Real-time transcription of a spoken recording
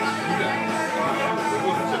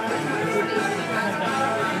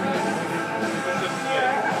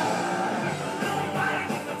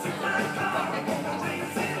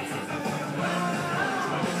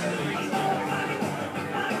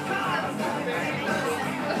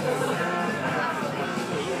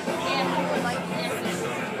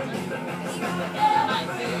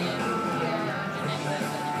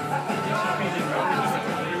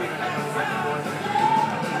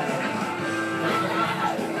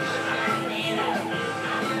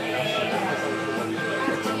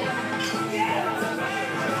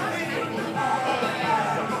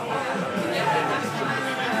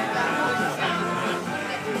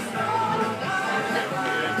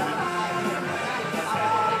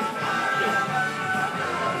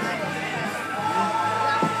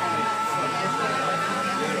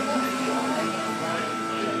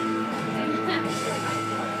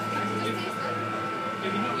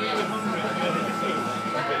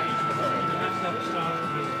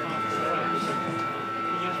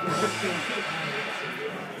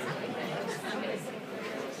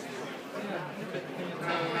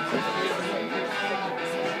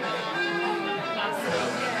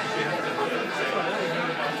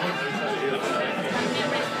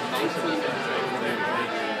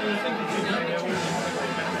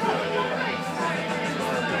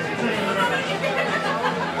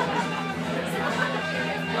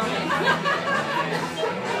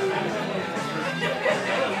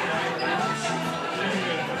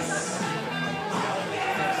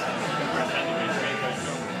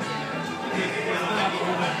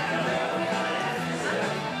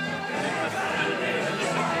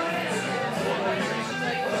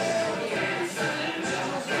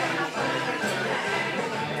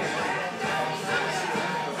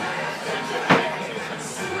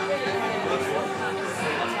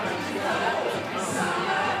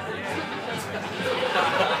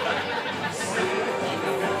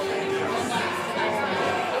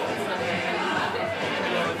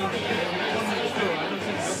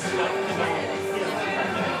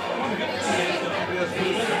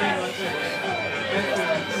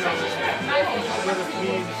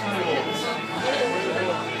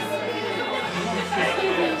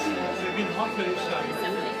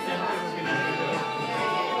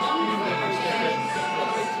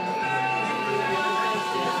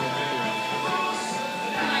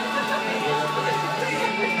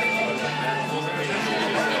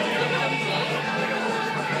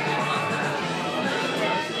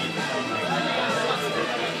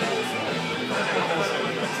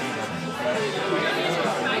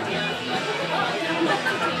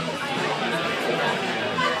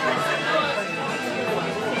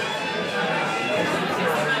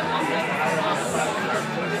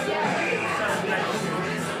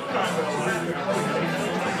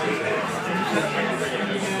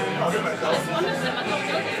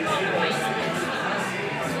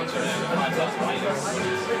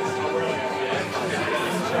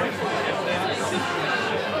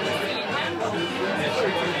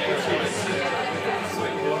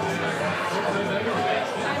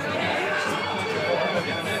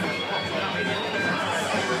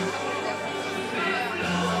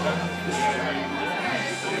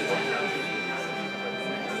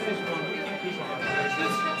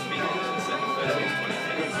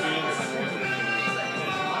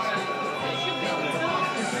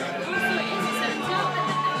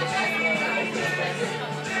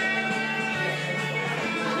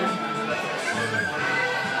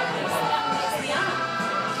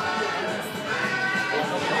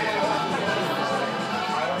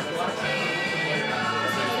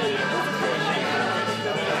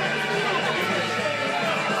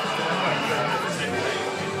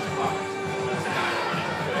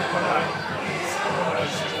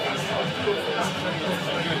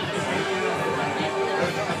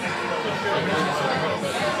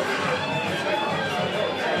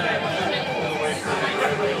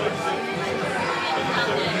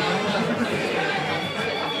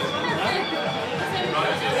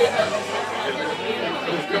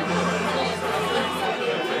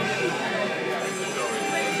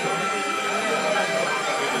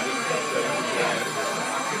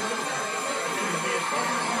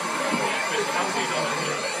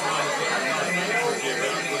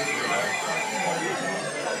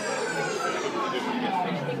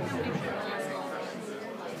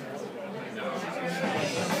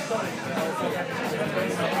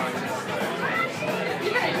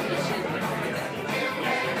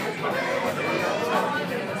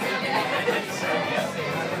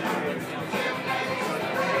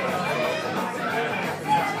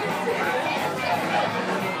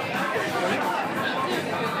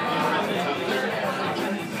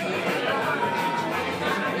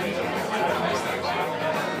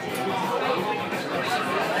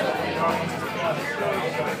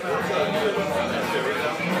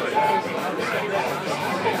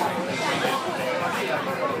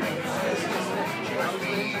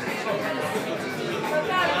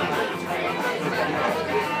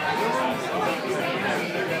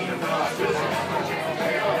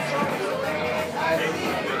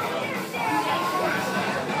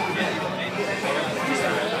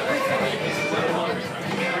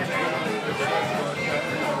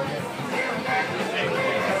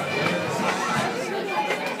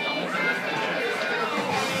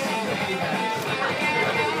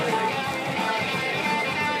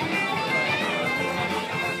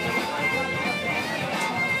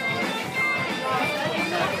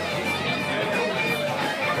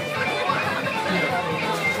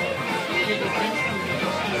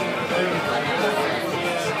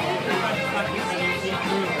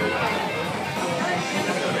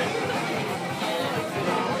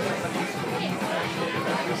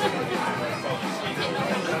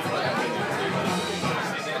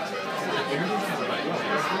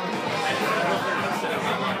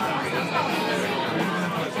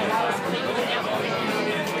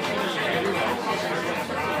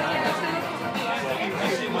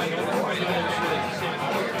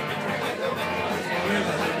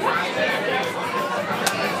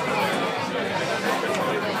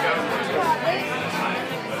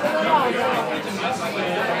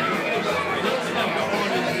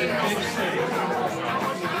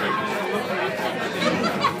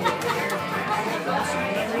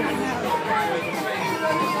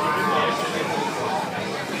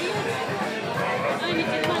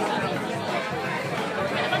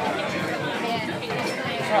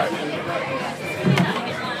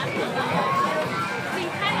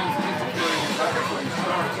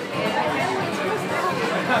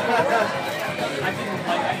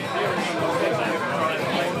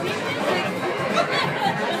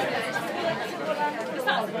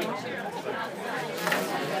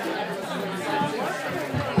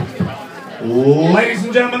Ladies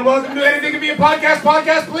and gentlemen, welcome to Anything Can Be a Podcast.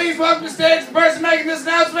 Podcast, please welcome to stage the person making this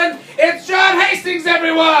announcement. It's John Hastings,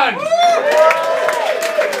 everyone!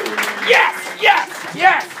 Yes!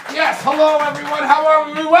 Hello, everyone. How are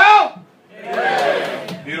we? Well?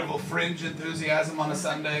 Yeah. Beautiful fringe enthusiasm on a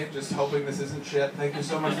Sunday. Just hoping this isn't shit. Thank you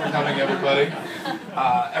so much for coming, everybody.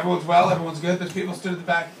 Everyone's well. Everyone's good. There's people stood at the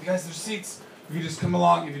back. You guys, there's seats. If you just come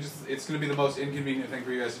along, it's going to be the most inconvenient thing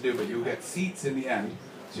for you guys to do, but you'll get seats in the end.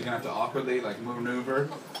 So you're going to have to awkwardly, maneuver,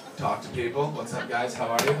 talk to people. What's up, guys? How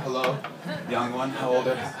are you? Hello. Young one. How old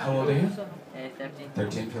are you? 13.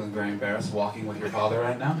 13, feeling very embarrassed walking with your father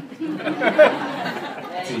right now?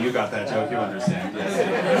 So you got that joke, you understand.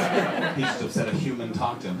 Yes. He should have said a human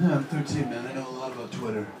talked to him. I'm 13, man. I know a lot about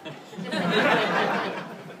Twitter.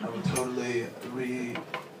 I would totally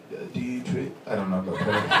I don't know about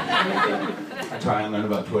Twitter. I try and learn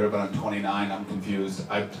about Twitter, but I'm 29. I'm confused.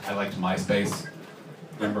 I liked MySpace.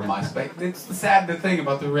 Remember MySpace? It's the sad thing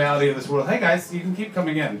about the reality of this world. Hey guys, you can keep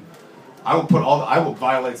coming in. I will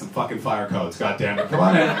violate some fucking fire codes, goddammit. Come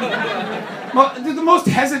on in. Well, the most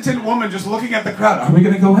hesitant woman just looking at the crowd. Are we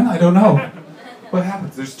gonna go in? I don't know. What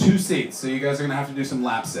happens? There's 2 seats, so you guys are gonna have to do some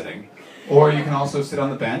lap sitting. Or you can also sit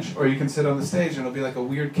on the bench, or you can sit on the stage and it'll be like a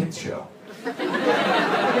weird kids show.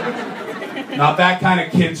 Not that kind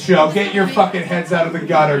of kids show. Get your fucking heads out of the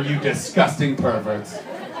gutter, you disgusting perverts.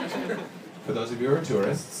 For those of you who are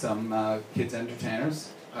tourists, some kids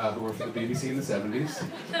entertainers who were for the BBC in the 70s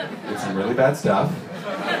did some really bad stuff.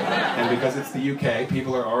 And because it's the UK,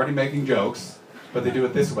 people are already making jokes, but they do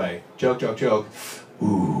it this way. Joke, joke, joke.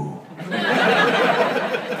 Ooh.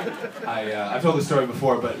 I've told this story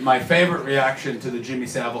before, but my favorite reaction to the Jimmy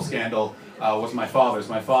Savile scandal was my father's.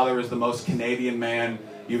 My father is the most Canadian man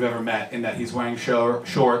you've ever met in that he's wearing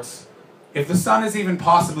shorts. If the sun is even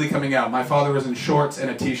possibly coming out, my father is in shorts and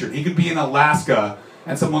a t-shirt. He could be in Alaska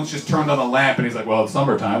and someone's just turned on a lamp and he's like, well, it's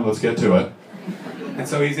summertime, let's get to it. And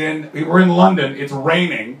so we're in London, it's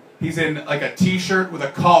raining. He's in like a t-shirt with a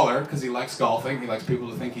collar because he likes golfing. He likes people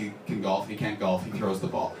to think he can golf. He can't golf, he throws the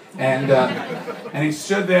ball. And he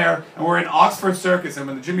stood there, and we're in Oxford Circus, and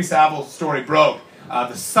when the Jimmy Savile story broke,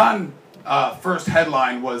 the Sun first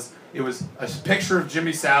headline was, it was a picture of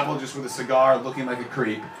Jimmy Savile just with a cigar looking like a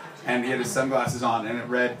creep. And he had his sunglasses on, and it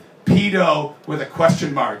read, pedo with a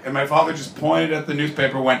question mark. And my father just pointed at the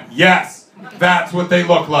newspaper and went, yes, that's what they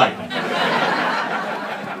look like.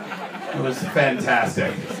 It was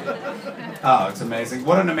fantastic. Oh, it's amazing.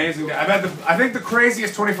 What an amazing day. I've had I think the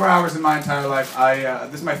craziest 24 hours in my entire life.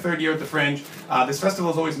 This is my 3rd year at the Fringe. This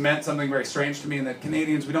festival has always meant something very strange to me, in that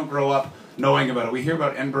Canadians, we don't grow up knowing about it. We hear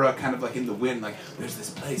about Edinburgh kind of like in the wind, like there's this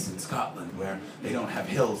place in Scotland where they don't have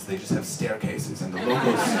hills, they just have staircases, and the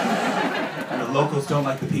locals don't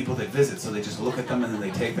like the people they visit, so they just look at them and then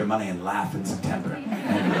they take their money and laugh in September.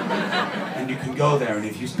 And you can go there, and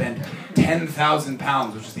if you spend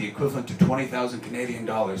 £10,000, which is the equivalent to 20,000 Canadian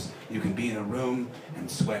dollars, you can be in a room and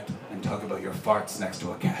sweat and talk about your farts next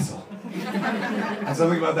to a castle. And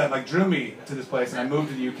something about that drew me to this place, and I moved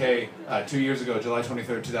to the UK 2 years ago, July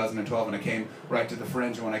 23rd, 2012, and I came right to the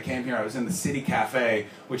Fringe. And when I came here, I was in the City Cafe,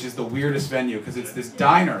 which is the weirdest venue because it's this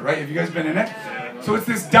diner, right? Have you guys been in it? So it's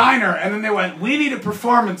this diner, and then they went, we need a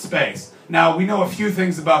performance space. Now, we know a few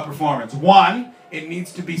things about performance. One, it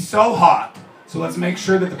needs to be so hot, so let's make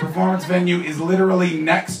sure that the performance venue is literally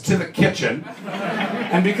next to the kitchen.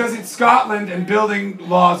 And because it's Scotland and building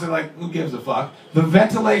laws are like, who gives a fuck? The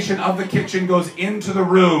ventilation of the kitchen goes into the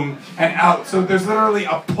room and out. So there's literally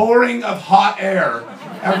a pouring of hot air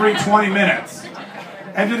every 20 minutes.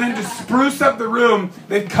 And then to spruce up the room,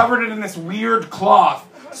 they've covered it in this weird cloth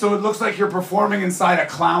so it looks like you're performing inside a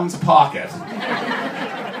clown's pocket.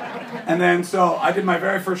 And then, so, I did my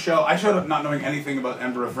very first show. I showed up not knowing anything about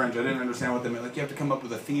Edinburgh Fringe. I didn't understand what they meant. Like, you have to come up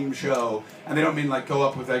with a themed show. And they don't mean, go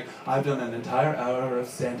up with, I've done an entire hour of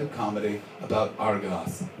stand-up comedy about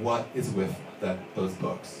Argos. What is with those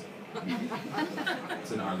books?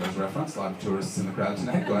 It's an Argos reference. A lot of tourists in the crowd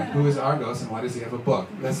tonight going, who is Argos and why does he have a book?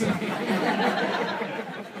 Listen.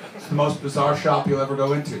 It's the most bizarre shop you'll ever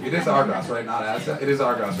go into. It is Argos, right? Not Asda. It is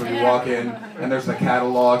Argos, where you walk in and there's the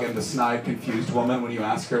catalog and the snide, confused woman when you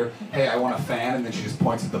ask her, hey, I want a fan, and then she just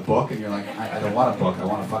points at the book and you're like, I don't want a book, I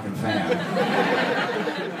want a fucking fan.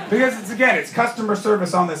 Because it's customer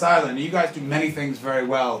service on this island. You guys do many things very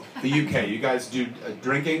well. The UK, you guys do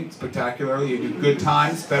drinking spectacularly. You do good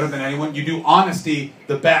times better than anyone. You do honesty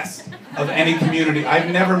the best of any community.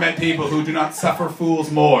 I've never met people who do not suffer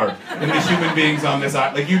fools more than the human beings on this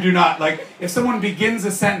island. Like, you do not, like, if someone begins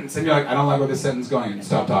a sentence and you're like, I don't like where this sentence is going,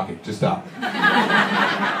 stop talking, just stop.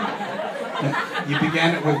 You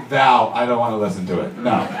began it with thou, I don't want to listen to it.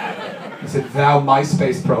 No. I said, thou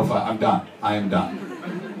MySpace profile, I'm done. I am done.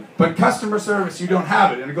 But customer service, you don't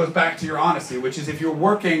have it, and it goes back to your honesty, which is if you're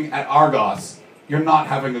working at Argos, you're not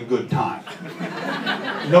having a good time.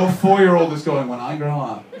 No 4-year-old is going, when I grow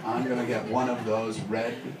up, I'm going to get one of those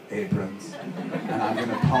red aprons, and I'm going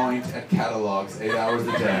to point at catalogs 8 hours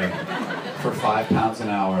a day for £5 an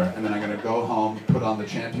hour, and then I'm going to go home, put on the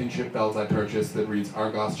championship belt I purchased that reads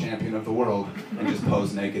Argos Champion of the World, and just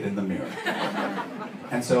pose naked in the mirror.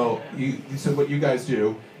 And so what you guys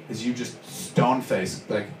do is you just stone face,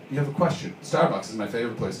 like, you have a question. Starbucks is my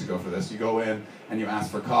favorite place to go for this. You go in and you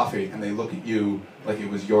ask for coffee and they look at you like it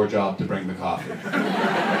was your job to bring the coffee.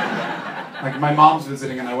 Like, my mom's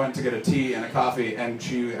visiting and I went to get a tea and a coffee and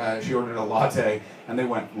she ordered a latte and they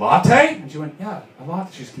went, latte? And she went, yeah, a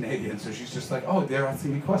latte. She's Canadian, so she's just like, oh, they're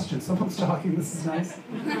asking me questions. Someone's talking, this is nice.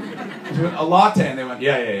 And she went, a latte? And they went,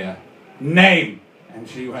 yeah. Name? And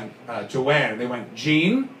she went, Joanne. And they went,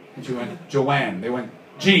 Jean? And she went, Joanne. They went,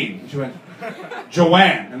 Jean. She went,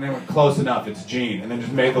 Joanne. And they went, close enough, it's Jean. And then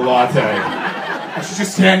just made the latte. And she's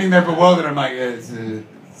just standing there bewildered. I'm like, it's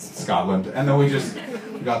Scotland. And then we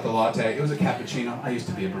got the latte. It was a cappuccino. I used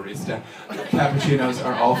to be a barista. Cappuccinos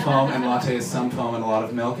are all foam, and latte is some foam and a lot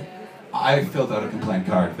of milk. I filled out a complaint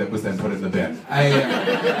card that was then put in the bin. But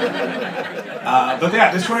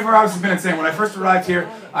yeah, this 24 hours has been insane. When I first arrived here,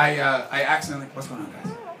 I accidentally, what's going on,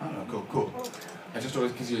 guys? Oh, cool. I just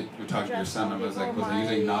always, because you were talking to your son, I was like, was I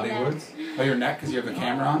using naughty words? Oh, your neck, because you have the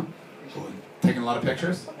camera on? Cool. Taking a lot of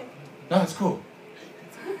pictures? No, that's cool.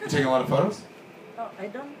 You taking a lot of photos? Oh, I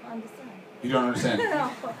don't understand. You don't understand?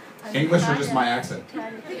 No, English or just my accent?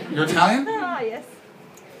 Italian. You're Italian? Ah, yes.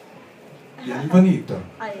 Benvenuto.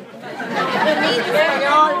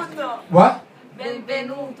 Benvenuto. What?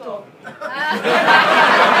 Benvenuto.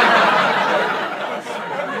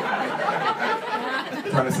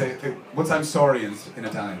 Trying to say, what's I'm sorry in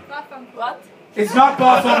Italian? What? It's not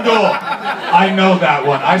Baffango. I know that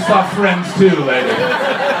one. I saw Friends too, lady.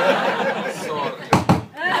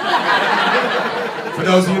 For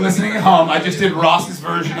those of you listening at home, I just did Ross's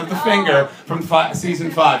version of the finger from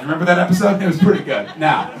season 5. Remember that episode? It was pretty good.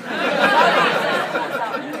 Now.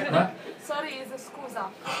 What? Sorry is scusa.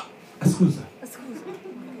 Scusa. Scusa.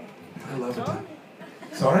 I love it.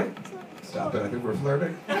 Sorry? Stop it. I think we're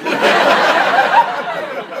flirting.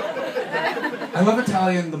 I love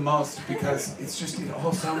Italian the most because it's just, it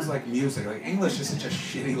all sounds like music. Like, English is such a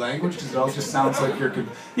shitty language because it all just sounds like you're...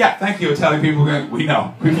 Yeah, thank you, Italian people. We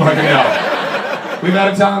know. We fucking know. We've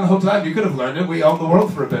had Italian the whole time. You could have learned it. We owned the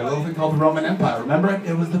world for a bit. A little thing called the Roman Empire. Remember it?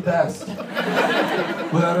 It was the best.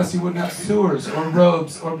 Without us, you wouldn't have sewers, or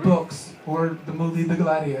robes, or books, or the movie The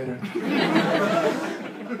Gladiator.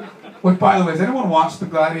 Which, by the way, has anyone watched the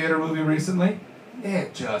Gladiator movie recently?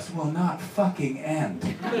 It just will not fucking end.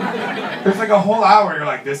 There's like a whole hour, you're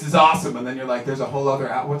like, this is awesome, and then you're like, there's a whole other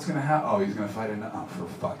hour, what's gonna happen? Oh, he's gonna fight in, oh, for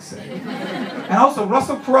fuck's sake. And also,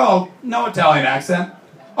 Russell Crowe, no Italian accent,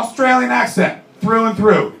 Australian accent, through and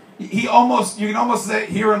through. You can almost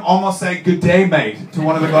hear him almost say, good day, mate, to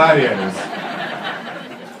one of the gladiators.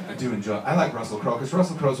 I do enjoy, I like Russell Crowe, because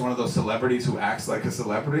Russell Crowe's one of those celebrities who acts like a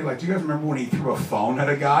celebrity. Like, do you guys remember when he threw a phone at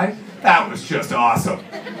a guy? That was just awesome.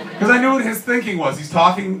 Because I knew what his thinking was. He's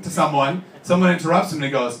talking to someone interrupts him and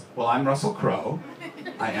he goes, well, I'm Russell Crowe,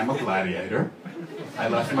 I am a gladiator, I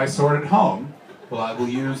left my sword at home, well, I will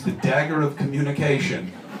use the dagger of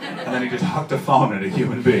communication. And then he just hucked a phone at a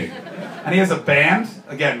human being. And he has a band,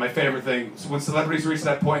 again, my favorite thing, so when celebrities reach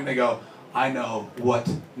that point, they go, I know what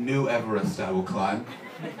new Everest I will climb.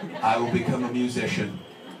 I will become a musician.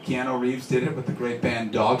 Keanu Reeves did it with the great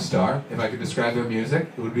band Dogstar. If I could describe their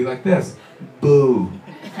music, it would be like this. Boo.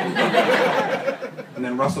 And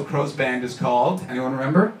then Russell Crowe's band is called, anyone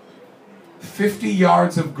remember? 50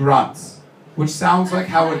 Yards of Grunts, which sounds like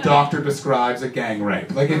how a doctor describes a gang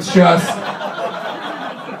rape. Like, it's just...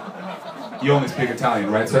 You only speak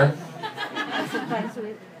Italian, right, sir?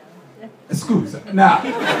 Scusa. Now.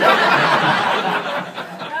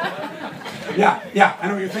 Yeah, I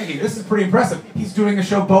know what you're thinking. This is pretty impressive. He's doing a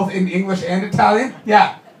show both in English and Italian?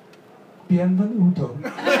 Yeah. Bienvenuto.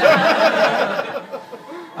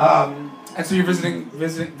 And so you're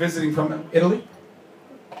visiting from Italy?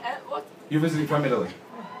 What? You're visiting from Italy?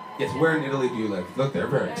 Yes, where in Italy do you live? Look, they're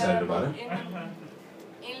very excited about it.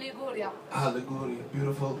 In Liguria. Ah, Liguria,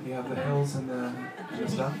 beautiful. You have the hills and the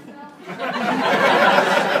stuff.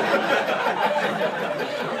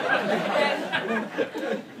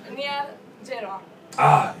 Near Genoa.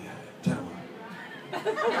 Ah, yeah, Genoa.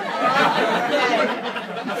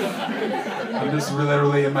 I'm just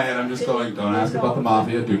literally in my head, I'm just going, don't ask about the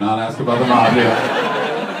mafia, do not ask about the mafia.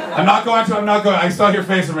 I'm not going. I saw your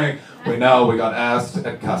face and I'm like, we know, we got asked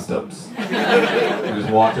at customs. We just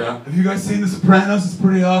walked around. Have you guys seen The Sopranos? It's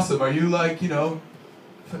pretty awesome. Are you like, you know,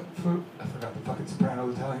 I forgot the fucking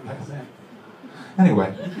Sopranos Italian guy's name.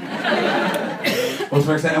 Anyway. What's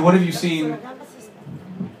very exciting? And what have you seen?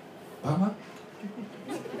 What?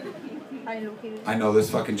 I know this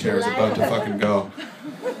fucking chair is about to fucking go.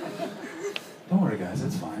 Don't worry, guys,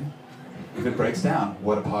 it's fine. If it breaks down,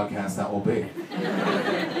 what a podcast that will be.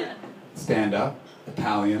 Stand up,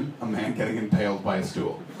 Italian, a man getting impaled by a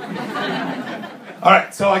stool.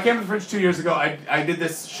 Alright, so I came to the Fringe 2 years ago. I did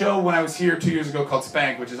this show when I was here 2 years ago called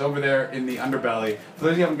Spank, which is over there in the underbelly. For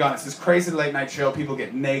those of you who haven't gone, it's this crazy late night show. People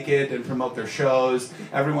get naked and promote their shows.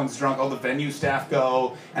 Everyone's drunk. All the venue staff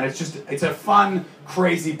go. And it's a fun,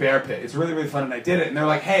 crazy bear pit. It's really, really fun, and I did it. And they're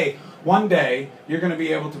like, hey, one day you're going to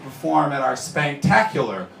be able to perform at our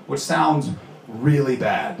Spanktacular, which sounds really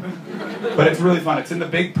bad. But it's really fun. It's in the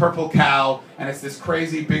Big Purple Cow, and it's this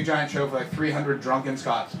crazy big giant show for like 300 drunken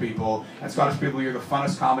Scottish people. And Scottish people, you're the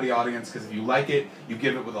funnest comedy audience, because if you like it, you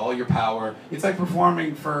give it with all your power. It's like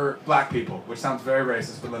performing for black people, which sounds very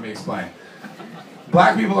racist, but let me explain.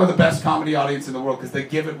 Black people are the best comedy audience in the world because they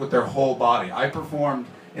give it with their whole body. I performed,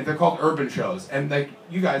 and they're called urban shows, and like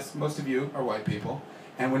you guys, most of you are white people,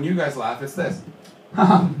 and when you guys laugh, it's this.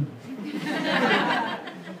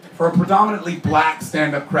 For a predominantly black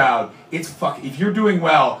stand-up crowd, it's fucking, if you're doing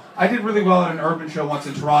well, I did really well at an urban show once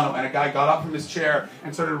in Toronto, and a guy got up from his chair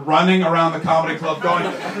and started running around the comedy club going,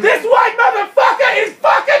 this white motherfucker is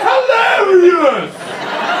fucking hilarious!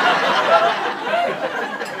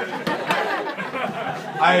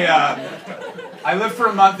 I lived for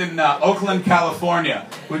a month in Oakland, California,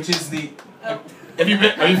 which is the, have you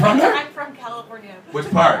been, are you from there? I'm from California.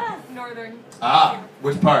 Which part? Northern. Ah,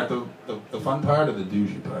 which part? The fun part or the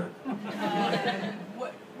douchey part?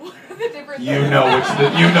 What are the differences? You know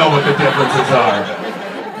what the differences are.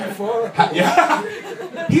 Yeah.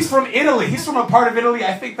 He's from Italy. He's from a part of Italy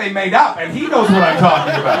I think they made up, and he knows what I'm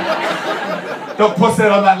talking about. Don't put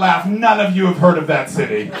that on that laugh. None of you have heard of that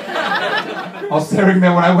city. I was staring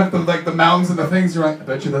there when I went to like the mountains and the things. You're like, I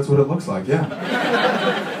bet you that's what it looks like. Yeah.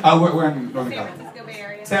 We're in Northern California. San Francisco Bay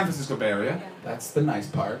Area. San Francisco Bay Area. Yeah. That's the nice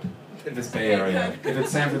part. If it's Bay Area. If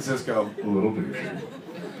it's San Francisco, a little douchey.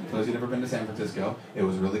 For those who've never been to San Francisco, it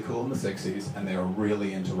was really cool in the 60s, and they are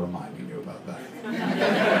really into reminding you about that.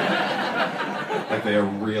 Like, they are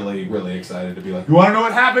really, really excited to be like, you want to know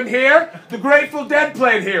what happened here? The Grateful Dead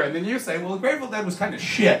played here. And then you say, well, the Grateful Dead was kind of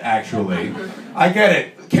shit, actually. I get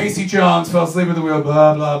it. Casey Jones fell asleep at the wheel,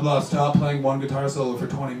 blah, blah, blah. Stop playing one guitar solo for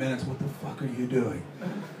 20 minutes. What the fuck are you doing?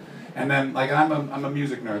 And then, like, I'm a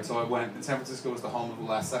music nerd, so I went, and San Francisco was the home of the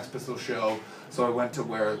last Sex Pistols show, so I went to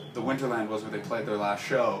where the Winterland was, where they played their last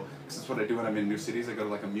show, because that's what I do when I'm in new cities. I go to,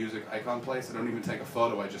 like, a music icon place. I don't even take a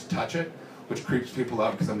photo, I just touch it, which creeps people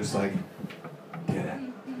out, because I'm just like, get it.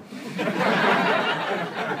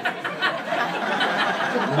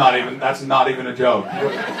 That's not even a joke.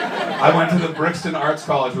 I went to the Brixton Arts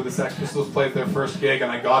College where the Sex Pistols played their first gig, and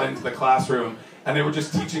I got into the classroom, and they were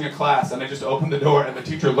just teaching a class, and I just opened the door, and the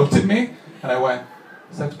teacher looked at me, and I went,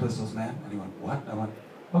 Sex Pistols, man. And he went, what? I went,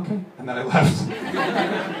 okay. And then I left.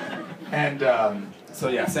 And so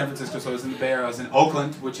yeah, San Francisco. So I was in the Bay Area. I was in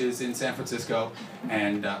Oakland, which is in San Francisco,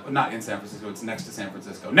 and not in San Francisco. It's next to San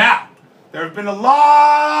Francisco. Now, there have been a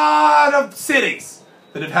lot of cities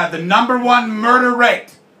that have had the #1 murder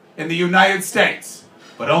rate in the United States,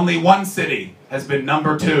 but only one city has been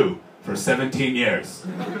 #2 for 17 years.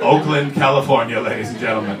 Oakland, California, ladies and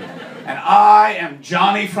gentlemen. And I am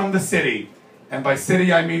Johnny from the city, and by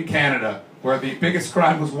city I mean Canada, where the biggest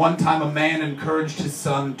crime was one time a man encouraged his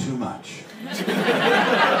son too much.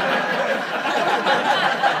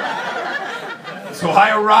 So I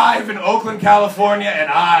arrive in Oakland, California, and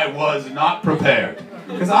I was not prepared.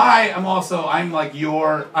 Because I am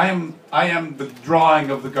the drawing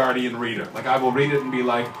of the Guardian reader. Like, I will read it and be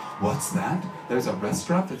like, what's that? There's a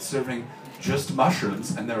restaurant that's serving just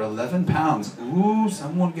mushrooms, and they're 11 pounds. Ooh,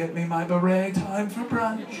 someone get me my beret, time for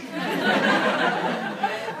brunch.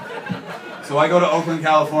 So I go to Oakland,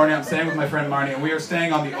 California. I'm staying with my friend Marnie, and we are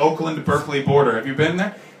staying on the Oakland-Berkeley border. Have you been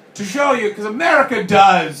there? To show you, because America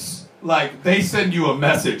does like, they send you a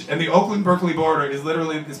message. And the Oakland-Berkeley border is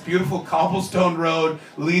literally this beautiful cobblestone road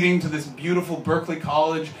leading to this beautiful Berkeley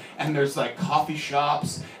College, and there's, like, coffee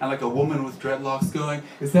shops, and, like, a woman with dreadlocks going,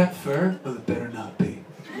 "Is that fur? Well, it better not be."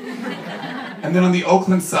 And then on the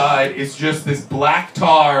Oakland side is just this black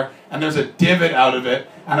tar, and there's a divot out of it,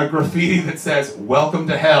 and a graffiti that says, "Welcome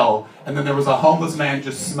to hell," and then there was a homeless man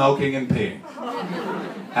just smoking and peeing.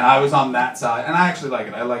 And I was on that side, and I actually like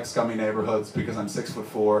it. I like scummy neighborhoods because I'm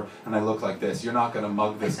 6'4" and I look like this. You're not going to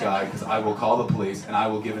mug this guy because I will call the police and I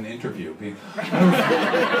will give an interview.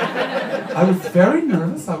 I was very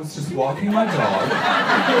nervous. I was just walking my dog,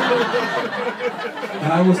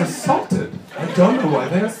 and I was assaulted. I don't know why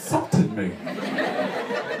they assaulted me.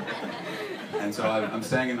 And so I'm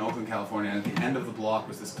staying in Oakland, California, and at the end of the block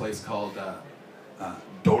was this place called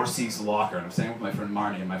Dorsey's Locker, and I'm staying with my friend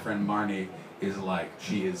Marnie, and my friend Marnie is like,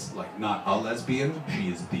 she is like not a lesbian, she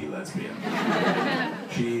is the lesbian.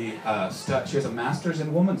 She has a master's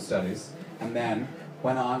in women's studies, and then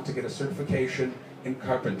went on to get a certification in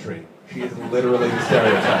carpentry. She is literally the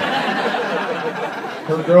stereotype.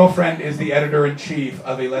 Her girlfriend is the editor-in-chief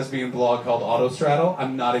of a lesbian blog called Autostraddle.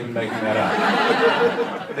 I'm not even making that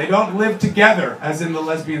up. They don't live together, as in the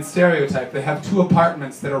lesbian stereotype. They have 2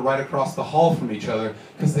 apartments that are right across the hall from each other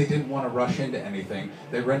because they didn't want to rush into anything.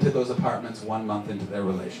 They rented those apartments 1 month into their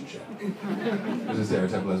relationship. There's a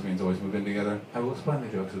stereotype lesbians always move in together. I will explain the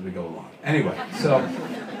jokes as we go along. Anyway, so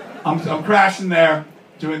I'm crashing there,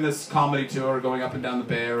 doing this comedy tour, going up and down the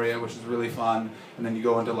Bay Area, which is really fun. And then you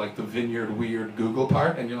go into like the Vineyard Weird Google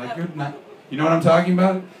part, and you're like, you're not, you know what I'm talking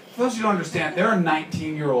about? For those who don't understand, there are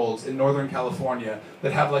 19-year-olds in Northern California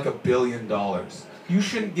that have like $1 billion. You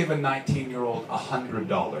shouldn't give a 19-year-old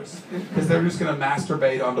 $100 because they're just going to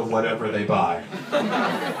masturbate onto whatever they buy.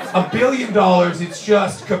 $1 billion, it's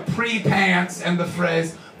just capri pants and the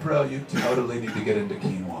phrase, "Bro, you totally need to get into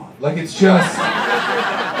quinoa." Like, it's just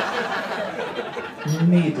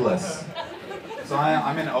needless. So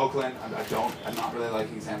I'm in Oakland. I'm not really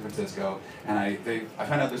liking San Francisco, and I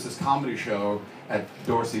find out there's this comedy show at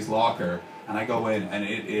Dorsey's Locker, and I go in, and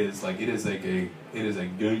it is a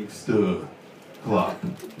gangster club,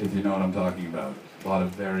 if you know what I'm talking about. A lot of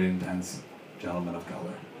very intense gentlemen of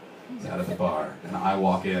color sat at the bar, and I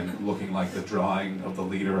walk in looking like the drawing of the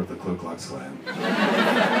leader of the Ku Klux Klan.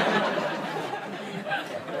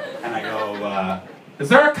 And I go, "Is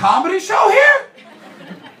there a comedy show here?"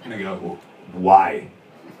 And they go, "Well, why?"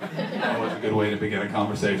 That was a good way to begin a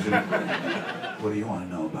conversation. "What do you want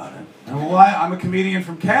to know about it?" And I go, "Well, I'm a comedian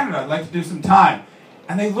from Canada. I'd like to do some time."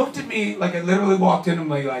 And they looked at me like I literally walked in and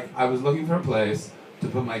like I was looking for a place to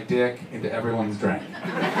put my dick into everyone's drink.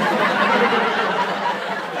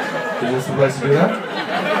 Is this the place to do that?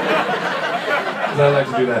 Because I like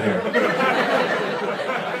to do that here.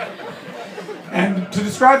 And to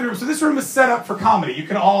describe the room, so this room is set up for comedy. You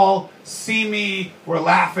can all see me, we're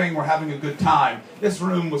laughing, we're having a good time. This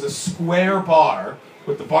room was a square bar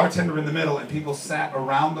with the bartender in the middle, and people sat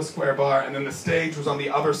around the square bar, and then the stage was on the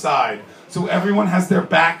other side. So everyone has their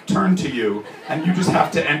back turned to you, and you just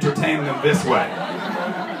have to entertain them this way.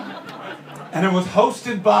 And it was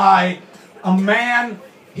hosted by a man,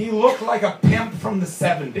 he looked like a pimp from the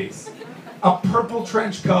 70s. A purple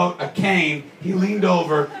trench coat, a cane, he leaned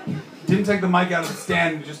over, didn't take the mic out of the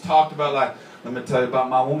stand, and just talked about like, "Let me tell you about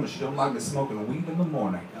my woman, she don't like me smoking weed in the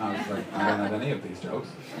morning." And I was like, I don't have any of these jokes.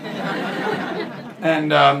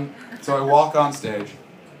 And so I walk on stage,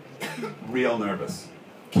 real nervous,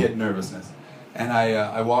 kid nervousness. And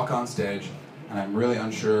I walk on stage, and I'm really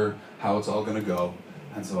unsure how it's all gonna go.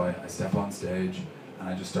 And so I step on stage, and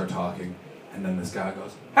I just start talking, and then this guy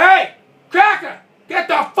goes, "Hey, Cracker, get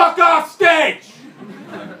the fuck off stage!"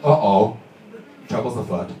 I'm like, uh-oh, trouble's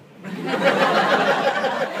afoot.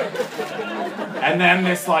 And then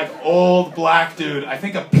this like old black dude, I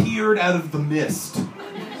think appeared out of the mist,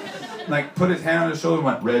 like put his hand on his shoulder and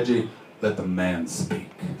went, "Reggie, let the man speak."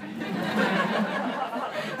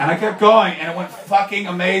 And I kept going, and it went fucking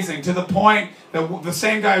amazing, to the point that the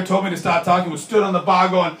same guy who told me to stop talking was stood on the bar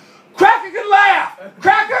going, "Cracker can laugh!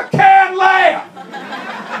 Cracker can laugh!"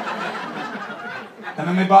 And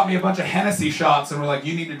then they bought me a bunch of Hennessy shots and were like,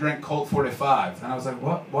 "You need to drink Colt 45." And I was like,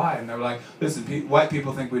 "What? Why?" And they were like, "Listen, white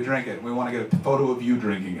people think we drink it. We want to get a photo of you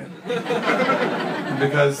drinking it." And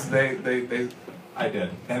because I did.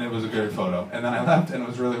 And it was a great photo. And then I left, and it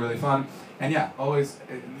was really, really fun. And yeah, always,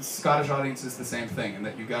 the Scottish audience is the same thing, in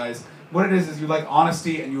that you guys, what it is you like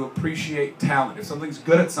honesty and you appreciate talent. If something's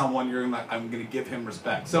good at someone, you're like, I'm going to give him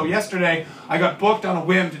respect. So yesterday, I got booked on a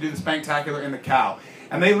whim to do the Spanktacular in the Cow.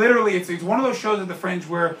 And they literally, it's one of those shows at the Fringe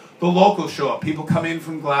where the locals show up. People come in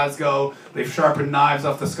from Glasgow, they've sharpened knives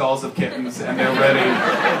off the skulls of kittens, and they're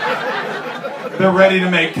ready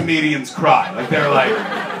to make comedians cry. Like, they're like,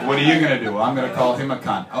 what are you going to do? I'm going to call him a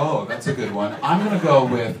cunt. Oh, that's a good one. I'm going to go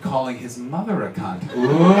with calling his mother a cunt.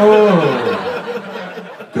 Ooh.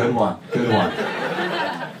 Good one, good one.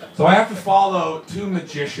 So I have to follow two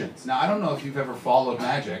magicians. Now, I don't know if you've ever followed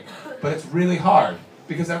magic, but it's really hard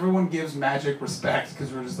because everyone gives magic respect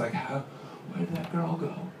because we're just like, where did that girl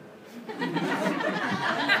go?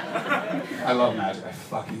 I love magic. I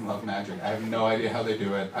fucking love magic. I have no idea how they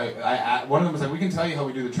do it. One of them was like, we can tell you how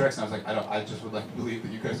we do the tricks, and I was like, I just would like to believe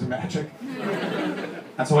that you guys are magic.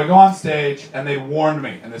 And so I go on stage, and they warned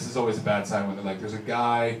me, and this is always a bad sign when they're like, there's a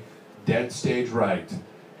guy dead stage right.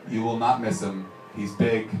 You will not miss him. He's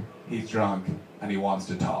big, he's drunk, and he wants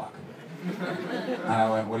to talk. And I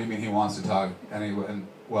went, what do you mean he wants to talk? And he went,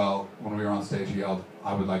 well, when we were on stage, he yelled,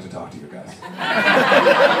 I would like to talk to you guys.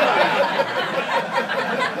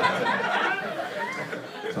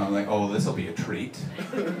 So I'm like, oh, this will be a treat.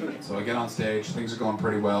 So I get on stage, things are going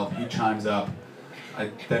pretty well. He chimes up. I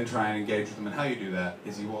then try and engage with him. And how you do that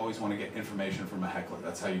is you always want to get information from a heckler.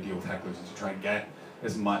 That's how you deal with hecklers, is you try and get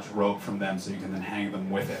as much rope from them so you can then hang them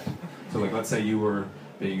with it. So like, let's say you were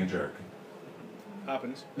being a jerk.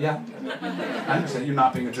 Happens. Yeah. I understand you're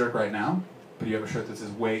not being a jerk right now, but you have a shirt that says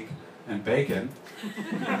wake and bacon. So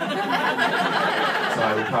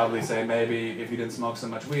I would probably say maybe if you didn't smoke so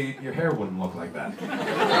much weed, your hair wouldn't look like that.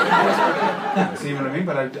 Yeah, see what I mean?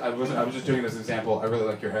 But I was just doing this example. I really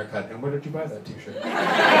like your haircut. And where did you buy that t-shirt?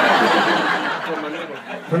 From my neighbor.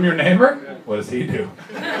 From your neighbor? Yeah. What does he do?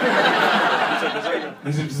 He's a designer.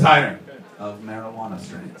 He's a designer of marijuana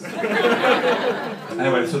strains.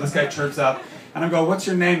 Anyway, so this guy chirps up, and I go, what's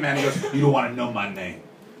your name, man? He goes, you don't want to know my name.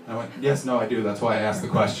 I went, yes, no, I do. That's why I asked the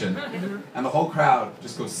question. And the whole crowd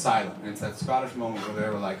just goes silent. And it's that Scottish moment where they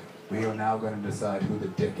were like, we are now going to decide who the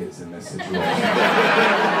dick is in this situation.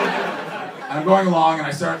 And I'm going along, and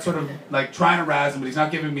I start sort of like trying to razz him, but he's not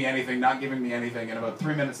giving me anything, not giving me anything. And about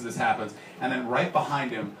 3 minutes of this happens. And then right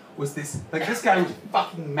behind him was this, like, this guy was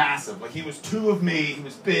fucking massive. Like, he was two of me, he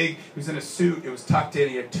was big, he was in a suit, it was tucked in,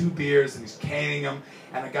 he had 2 beers, and he's caning them.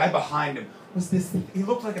 And the guy behind him was this, he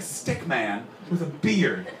looked like a stick man with a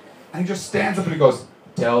beard. And he just stands up and he goes,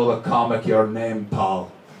 tell the comic your name,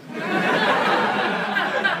 Paul.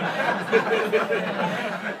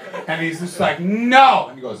 And he's just like, no!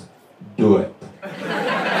 And he goes, do it. And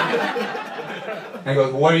he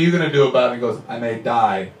goes, what are you going to do about it? And he goes, I may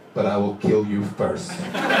die, but I will kill you first.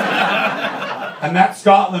 And that's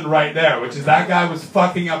Scotland right there, which is that guy was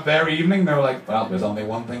fucking up their evening. They were like, well, there's only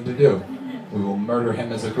one thing to do. We will murder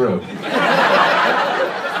him as a group.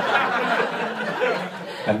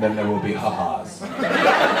 And then there will be ha-has.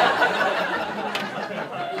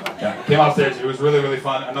 Yeah, came off stage, it was really, really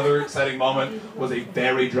fun. Another exciting moment was a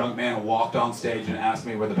very drunk man who walked on stage and asked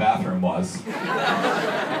me where the bathroom was.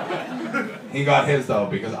 He got his though,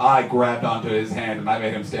 because I grabbed onto his hand and I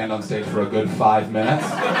made him stand on stage for a good 5 minutes.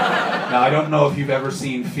 Now I don't know if you've ever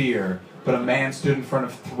seen Fear, but a man stood in front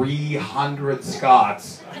of 300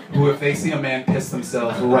 Scots who, if they see a man piss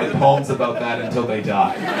themselves, will write poems about that until they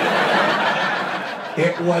die.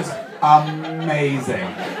 It was amazing.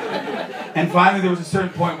 And finally there was a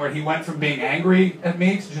certain point where he went from being angry at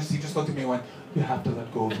me to he just looked at me and went, you have to let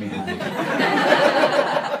go of me, honey.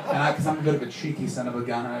 And because I'm a bit of a cheeky son of a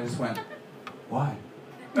gun, and I just went, why?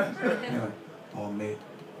 And he went, oh mate,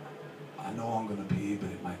 I know I'm gonna pee, but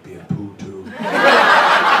it might be a poo too.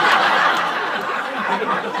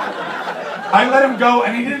 I let him go,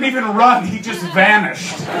 and he didn't even run, he just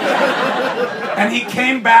vanished. And he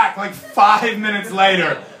came back like 5 minutes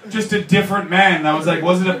later, just a different man. And I was like,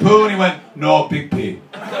 was it a poo? And he went, no, big pee.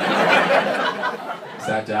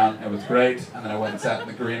 Sat down, it was great. And then I went and sat in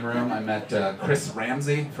the green room. I met Chris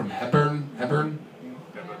Ramsey from Hebburn,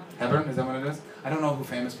 is that what it is? I don't know who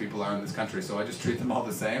famous people are in this country, so I just treat them all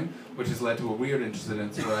the same, which has led to a weird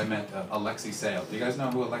incident where I met Alexei Sayle. Do you guys know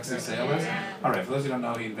who Alexei Sayle is? Alright, for those who don't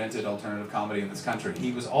know, he invented alternative comedy in this country.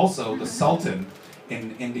 He was also the Sultan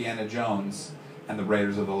in Indiana Jones and the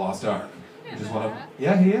Raiders of the Lost Ark. Which is one of,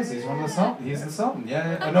 yeah, he is. He's one of the Sultan. He's the Sultan.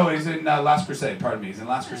 Yeah. Oh, no, he's in Last Crusade. Pardon me. He's in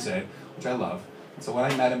Last Crusade, which I love. And so when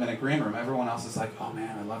I met him in a green room, everyone else is like, "Oh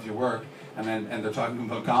man, I love your work." And they're talking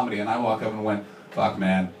about comedy, and I walk up and went, "Fuck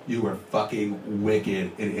man, you were fucking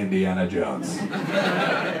wicked in Indiana Jones."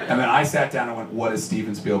 And then I sat down and went, "What is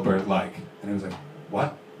Steven Spielberg like?" And he was like,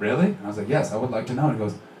 "What? Really?" And I was like, "Yes, I would like to know." And he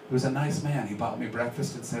goes, "He was a nice man. He bought me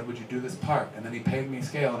breakfast and said, 'Would you do this part?' And then he paid me a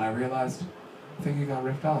scale, and I realized, I think he got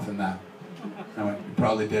ripped off in that." And I went, "You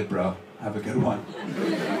probably did, bro. Have a good one.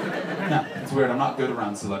 No, it's weird. I'm not good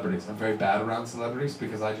around celebrities. I'm very bad around celebrities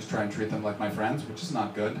because I just try and treat them like my friends, which is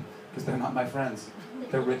not good because they're not my friends.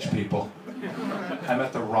 They're rich people. I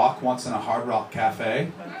met The Rock once in a Hard Rock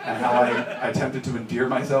cafe, and how I attempted to endear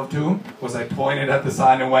myself to him was I pointed at the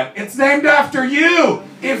sign and went, "It's named after you,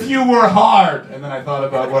 if you were hard." And then I thought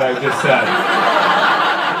about what I just said.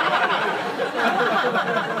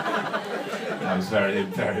 That was very,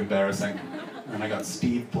 very embarrassing. And I got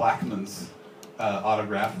Steve Blackman's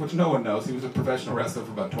autograph, which no one knows. He was a professional wrestler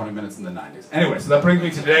for about 20 minutes in the 90s. Anyway, so that brings me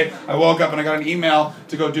to today. I woke up and I got an email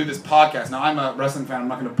to go do this podcast. Now, I'm a wrestling fan. I'm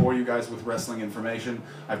not going to bore you guys with wrestling information.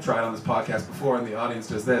 I've tried on this podcast before, and the audience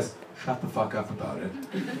does this. Shut the fuck up about it.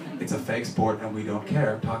 It's a fake sport, and we don't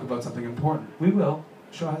care. Talk about something important. We will.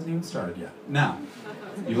 The show hasn't even started yet. Now,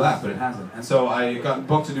 you laugh, but it hasn't. And so I got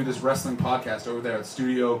booked to do this wrestling podcast over there at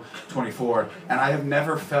Studio 24, and I have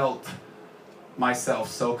never felt myself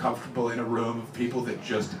so comfortable in a room of people that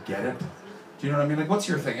just get it. Do you know what I mean? Like, what's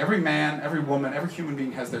your thing? Every man, every woman, every human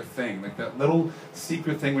being has their thing. Like that little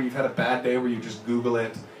secret thing when you've had a bad day where you just Google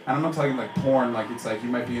it. And I'm not talking like porn, like it's like you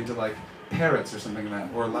might be into like parrots or something like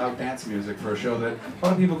that, or loud dance music for a show that a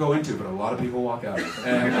lot of people go into, but a lot of people walk out of.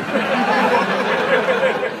 And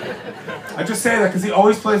I just say that because he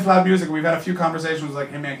always plays loud music. We've had a few conversations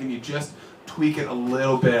like, hey man, can you just tweak it a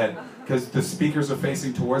little bit? Because the speakers are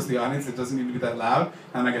facing towards the audience, it doesn't need to be that loud.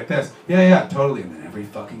 And I get this, yeah, totally, and then every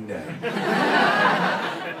fucking day.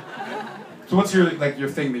 So what's your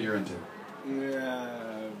thing that you're into?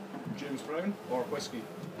 James Brown or whiskey.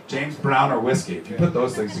 James Brown or whiskey. If you put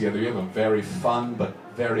those things together, you have a very fun but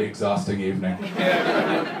very exhausting evening.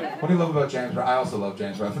 What do you love about James Brown? I also love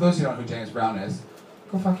James Brown. For those who don't know who James Brown is,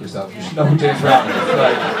 go fuck yourself. You should know who James Brown is.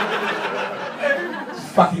 Like,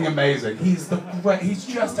 fucking amazing. He's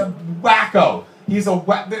just a wacko.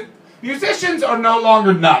 The musicians are no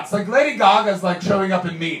longer nuts. Like Lady Gaga's like showing up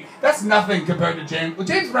in Meat. That's nothing compared to James. Well,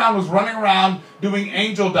 James Brown was running around doing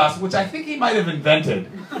angel dust, which I think he might have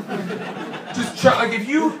invented. Just like if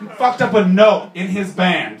you fucked up a note in his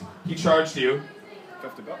band, he charged you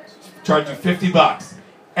 $50. Charged you $50.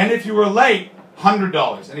 And if you were late,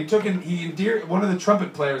 $100. And he endeared one of the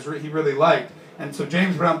trumpet players he really liked. And so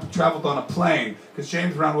James Brown traveled on a plane because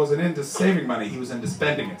James Brown wasn't into saving money, he was into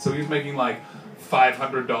spending it. So he was making like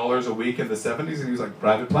 $500 a week in the 70s, and he was like,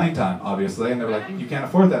 private plane time, obviously. And they were like, you can't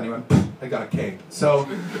afford that. And he went, I got a cape. So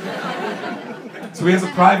he has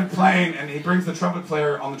a private plane, and he brings the trumpet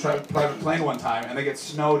player on the private plane one time, and they get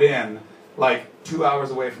snowed in like 2 hours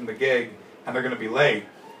away from the gig, and they're going to be late.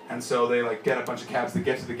 And so they like get a bunch of cabs to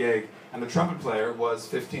get to the gig. And the trumpet player was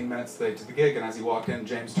 15 minutes late to the gig, and as he walked in,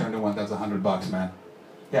 James turned and went, "That's $100, man."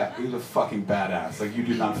 Yeah, he was a fucking badass. Like, you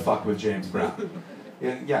do not fuck with James Brown.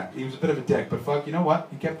 Yeah, he was a bit of a dick, but fuck, you know what?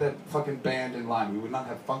 He kept that fucking band in line. We would not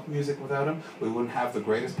have funk music without him. We wouldn't have the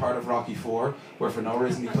greatest part of Rocky IV, where for no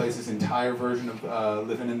reason he plays his entire version of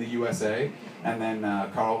Living in the USA, and then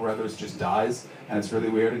Carl Weathers just dies, and it's really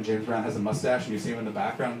weird, and James Brown has a mustache, and you see him in the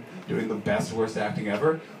background doing the best, worst acting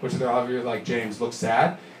ever, which they're obviously like, James, look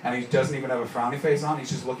sad, and he doesn't even have a frowny face on. He's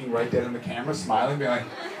just looking right dead in the camera, smiling, being like...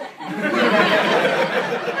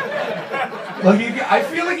 I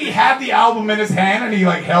feel like he had the album in his hand and he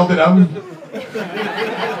like held it up.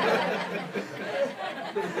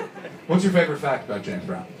 What's your favorite fact about James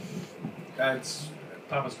Brown?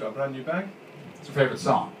 Papa's got a brand new bag. What's your favorite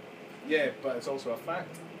song? Yeah, but it's also a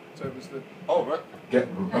fact. So it was the... Oh, right.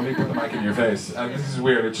 Let me put the mic in your face. This is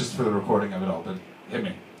weird, it's just for the recording of it all, but hit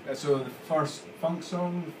me. So the first funk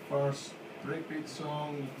song, the first breakbeat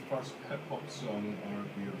song, the first hip-hop song,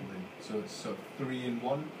 arguably. So it's sort of 3 in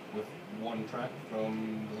 1 with one track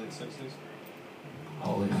from the late 60s.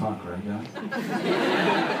 Holy fuck, right, guys?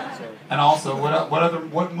 And also,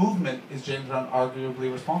 what movement is James Brown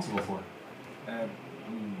arguably responsible for?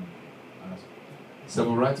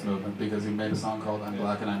 Civil rights movement, because he made a song called I'm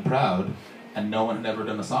Black and I'm Proud, and no one had ever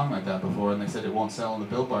done a song like that before, and they said it won't sell on the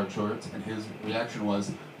Billboard charts, and his reaction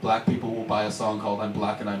was, black people will buy a song called I'm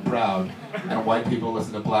Black and I'm Proud, and white people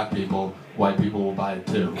listen to black people, white people will buy it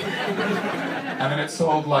too. And then it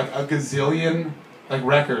sold like a gazillion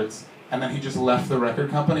records, and then he just left the record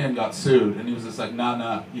company and got sued, and he was just like,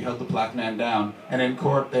 nah, you held the black man down. And in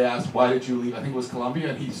court they asked, why did you leave? I think it was Columbia,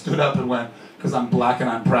 and he stood up and went, because I'm black and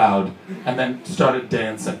I'm proud, and then started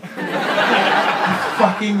dancing. I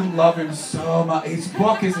fucking love him so much. His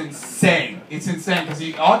book is insane. It's insane, because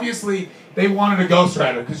they wanted a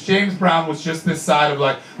ghostwriter, because James Brown was just this side of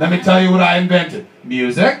like, let me tell you what I invented.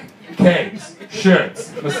 Music, capes,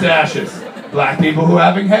 shirts, mustaches, black people who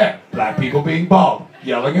having hair, black people being bald,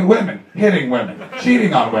 yelling at women, hitting women,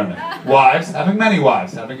 cheating on women, wives, having many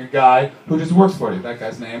wives, having a guy who just works for you. That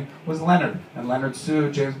guy's name was Leonard, and Leonard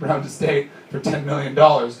sued James Brown's estate for $10 million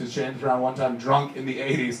because James Brown, one time drunk in the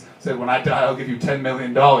 80s, said, when I die, I'll give you $10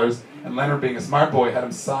 million, and Leonard, being a smart boy, had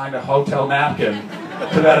him sign a hotel napkin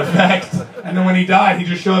to that effect, and then when he died, he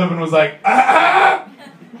just showed up and was like, ah!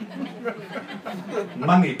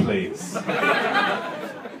 Money, please.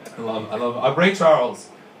 I love Ray Charles.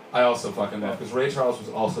 I also fucking love, because Ray Charles was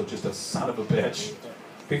also just a son of a bitch.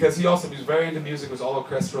 Because he was very into music, was all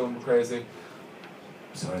orchestral and crazy.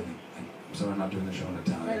 I'm sorry I'm not doing the show in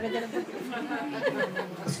Italian.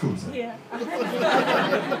 Scusa. Yeah.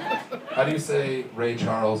 How do you say Ray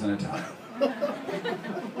Charles in Italian?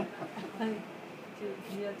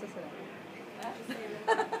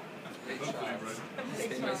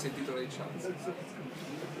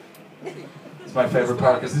 It's my favorite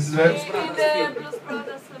part, because this is it.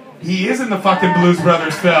 He is in the fucking Blues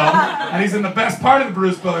Brothers film, and he's in the best part of the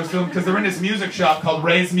Blues Brothers film because they're in this music shop called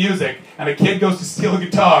Ray's Music, and a kid goes to steal a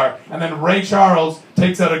guitar, and then Ray Charles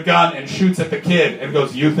takes out a gun and shoots at the kid and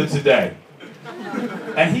goes, "Youth of today."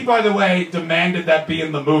 And he, by the way, demanded that be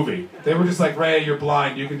in the movie. They were just like, "Ray, you're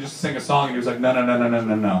blind, you can just sing a song," and he was like, "No, no, no, no, no,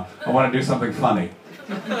 no, no. I want to do something funny."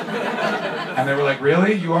 And they were like,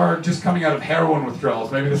 "Really? You are just coming out of heroin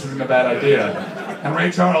withdrawals. Maybe this isn't a bad idea." And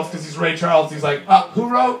Ray Charles, because he's Ray Charles, he's like, "Who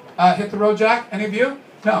wrote Hit the Road Jack? Any of you?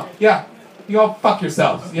 No. Yeah. You all fuck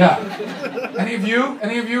yourselves. Yeah. Any of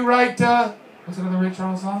you write, what's another Ray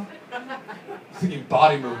Charles song? I'm thinking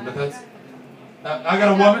Body Movement, but that's... I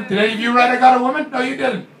Got a Woman. Did any of you write I Got a Woman? No, you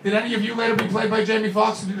didn't. Did any of you later be played by Jamie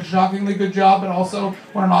Foxx, who did a shockingly good job, but also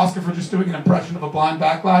won an Oscar for just doing an impression of a blind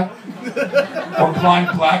black guy? Or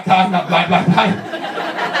blind black guy, not blind black guy?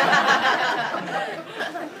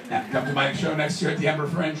 Yeah, come to my show next year at the Ember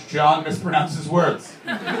Fringe. John mispronounces words.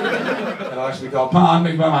 It'll actually be called Pond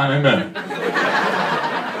Big Mama Minute.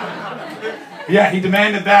 Yeah, he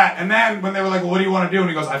demanded that. And then when they were like, "Well, what do you want to do?" And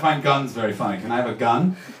he goes, "I find guns very funny. Can I have a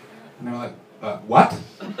gun?" And they were like, "What?"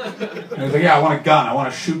 And he was like, "Yeah, I want a gun. I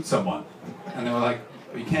want to shoot someone." And they were like,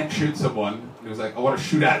 "Well, you can't shoot someone." And he was like, "I want to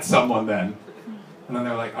shoot at someone then." And then they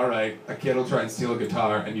were like, "All right, a kid will try and steal a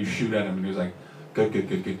guitar and you shoot at him." And he was like, "Good, good,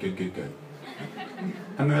 good, good, good, good, good."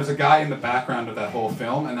 And then there's a guy in the background of that whole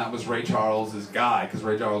film, and that was Ray Charles' guy, because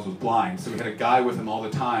Ray Charles was blind. So he had a guy with him all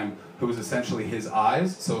the time who was essentially his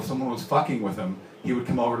eyes. So if someone was fucking with him, he would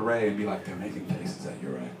come over to Ray and be like, "They're making faces at you,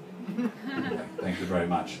 Ray." Like, "Thank you very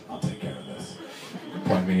much. I'll take care of this."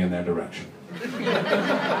 Point me in their direction.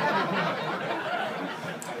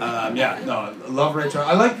 Yeah, no, I love Ray Charles.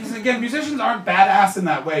 I like, again, musicians aren't badass in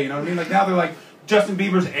that way, you know what I mean? Like now they're like, Justin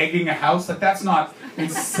Bieber's egging a house. Like that's not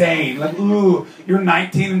insane. Like, ooh, you're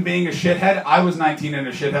 19 and being a shithead. I was 19 and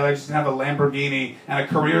a shithead. I just have a Lamborghini and a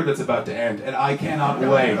career that's about to end, and I cannot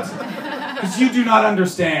wait. Because you do not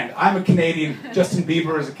understand. I'm a Canadian. Justin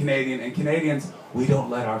Bieber is a Canadian, and Canadians, we don't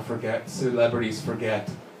let our celebrities forget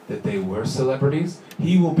that they were celebrities.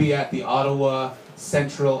 He will be at the Ottawa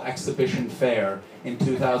Central Exhibition Fair in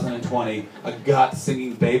 2020, a gut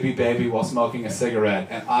singing "Baby Baby" while smoking a cigarette,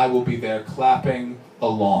 and I will be there clapping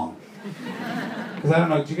along. Because I don't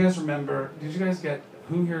know, did you guys get,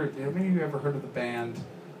 have any of you ever heard of the band,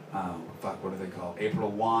 what are they called?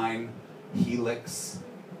 April Wine, Helix.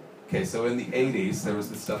 Okay, so in the 80s, there was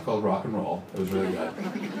this stuff called rock and roll. It was really good.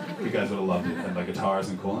 You guys would have loved it. It had like guitars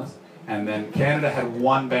and coolness. And then Canada had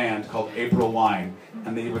one band called April Wine,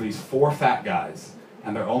 and they were these four fat guys.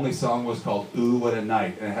 And their only song was called "Ooh, What a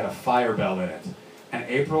Night," and it had a fire bell in it. And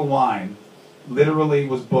April Wine literally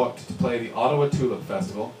was booked to play the Ottawa Tulip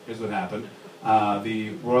Festival. Here's what happened.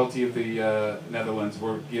 The royalty of the Netherlands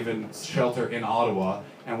were given shelter in Ottawa,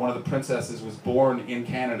 and one of the princesses was born in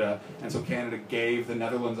Canada, and so Canada gave the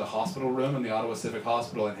Netherlands a hospital room in the Ottawa Civic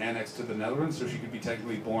Hospital and annexed to the Netherlands, so she could be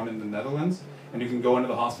technically born in the Netherlands. And you can go into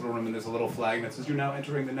the hospital room and there's a little flag that says, "You're now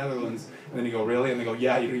entering the Netherlands." And then you go, "Really?" And they go,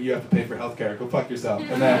 "Yeah, you have to pay for healthcare. Go fuck yourself."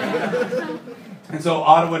 And so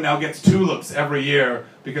Ottawa now gets tulips every year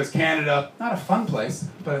because Canada, not a fun place,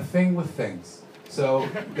 but a thing with things. So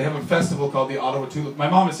they have a festival called the Ottawa Tulip. My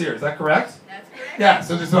mom is here, is that correct? That's correct. Yeah,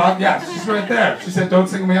 so she's right there. She said, "Don't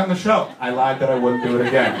sing me on the show." I lied that I wouldn't do it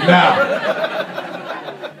again. Now.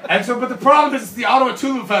 And so, but the problem is it's the Ottawa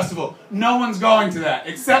Tulip Festival. No one's going to that,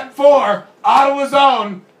 except for Ottawa's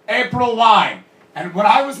own April Wine. And when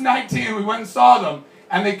I was 19, we went and saw them,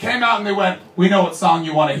 and they came out and they went, "We know what song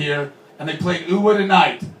you want to hear." And they played "Ooh, What a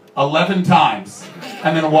Night" 11 times,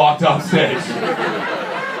 and then walked off stage.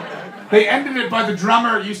 They ended it by the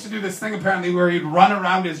drummer used to do this thing apparently where he'd run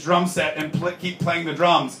around his drum set and keep playing the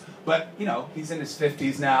drums But, you know, he's in his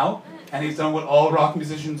 50s now, and he's done what all rock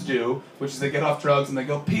musicians do, which is they get off drugs and they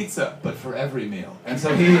go, pizza, but for every meal. And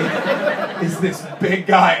so he is this big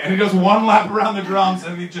guy, and he does one lap around the drums,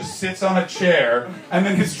 and he just sits on a chair, and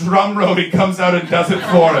then his drum roadie comes out and does it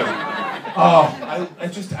for him. Oh,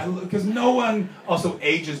 because no one also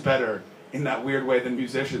ages better in that weird way than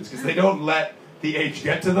musicians, because they don't let the age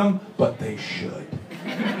get to them, but they should.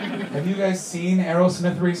 Have you guys seen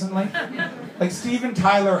Aerosmith recently? Like, Steven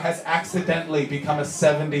Tyler has accidentally become a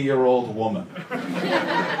 70-year-old woman.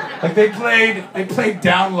 Like, they played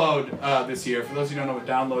Download this year. For those of you who don't know what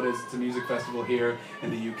Download is, it's a music festival here in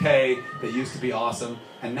the UK that used to be awesome,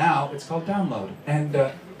 and now it's called Download. And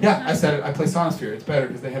yeah, I said it, I play Sonosphere. It's better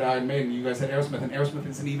because they had Iron Maiden, you guys had Aerosmith, and Aerosmith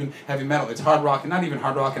isn't even heavy metal. It's hard rock, and not even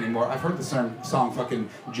hard rock anymore. I've heard the song fucking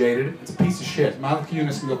Jaded. It's a piece of shit. Mila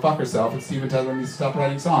Kunis can go fuck herself, and Steven Tyler needs to stop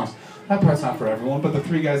writing songs. That part's not for everyone, but the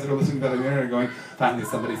three guys that are listening to that on the internet are going, finally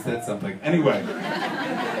somebody said something. Anyway.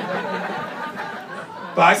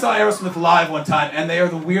 But I saw Aerosmith live one time, and they are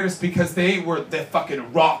the weirdest because they were the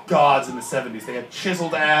fucking rock gods in the 70s. They had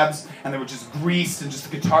chiseled abs, and they were just greased, and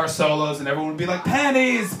just the guitar solos, and everyone would be like,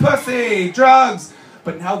 panties, pussy, drugs.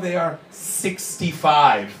 But now they are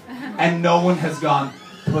 65, and no one has gone,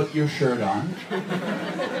 put your shirt on.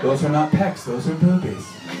 Those are not pecs, those are boobies.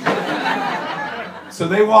 So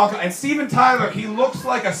they walk, and Steven Tyler, he looks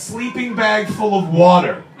like a sleeping bag full of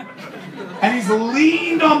water. And he's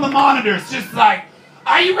leaned on the monitors, just like,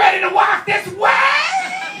 are you ready to walk this way?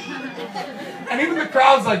 And even the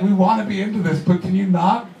crowd's like, we want to be into this, but can you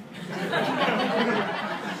not?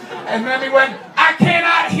 And then he went, I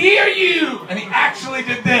cannot hear you! And he actually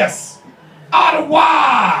did this. Ottawa!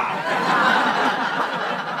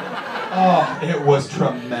 Oh, it was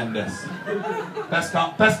tremendous. Best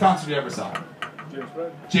concert you ever saw. James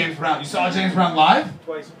Brown. James Brown. You saw James Brown live?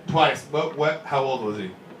 Twice. Twice. What? How old was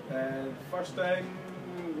he? First time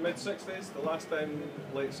mid-60s, the last time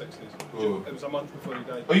late 60s. Ooh. It was a month before he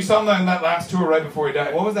died. Oh, you saw him on that last tour right before he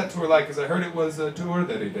died. What was that tour like? Because I heard it was a tour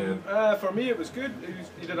that he did. For me, it was good.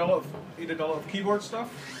 He did a lot of keyboard stuff,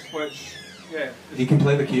 which, yeah. He can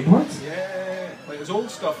play the keyboards? Yeah, like his old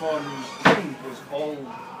stuff on Ring was all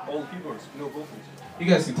keyboards, no vocals. You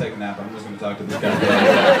guys can take a nap. I'm just going to talk to this guy.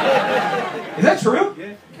 Is that true?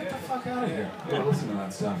 Yeah. Get the fuck out of here. I want to listen to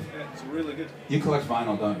that stuff. Yeah, it's really good. You collect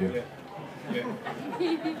vinyl, don't you? Yeah. Yeah.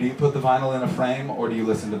 Do you put the vinyl in a frame, or do you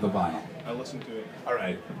listen to the vinyl? I listen to it. All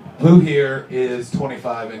right. Who here is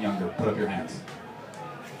 25 and younger? Put up your hands.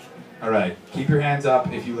 All right. Keep your hands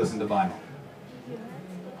up if you listen to vinyl.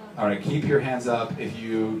 All right. Keep your hands up if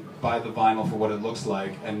you buy the vinyl for what it looks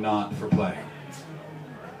like and not for playing.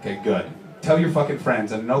 Okay, good. Tell your fucking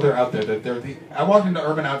friends, and I know they're out there, that I walked into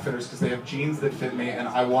Urban Outfitters because they have jeans that fit me, and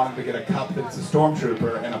I wanted to get a cup that's a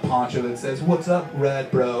stormtrooper and a poncho that says, what's up, rad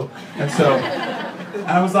bro? And so, and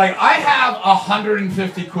I was like, I have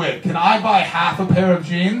 150 quid. Can I buy half a pair of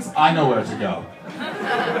jeans? I know where to go.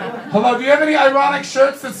 Hello, do you have any ironic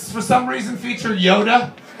shirts that for some reason feature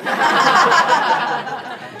Yoda?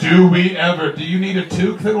 Do we ever? Do you need a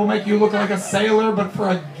toque that will make you look like a sailor but for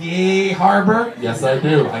a gay harbor? Yes, I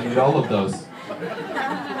do. I need all of those.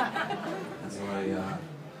 And so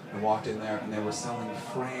I walked in there and they were selling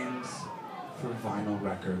frames for vinyl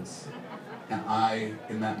records. And I,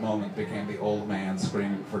 in that moment, became the old man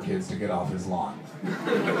screaming for kids to get off his lawn.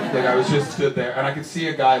 Like, I was just stood there, and I could see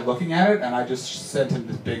a guy looking at it, and I just sent him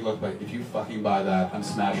this big look like, if you fucking buy that, I'm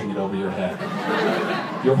smashing it over your head.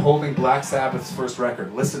 You're holding Black Sabbath's first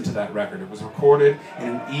record. Listen to that record. It was recorded in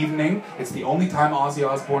an evening. It's the only time Ozzy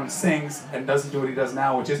Osbourne sings and doesn't do what he does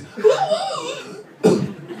now, which is...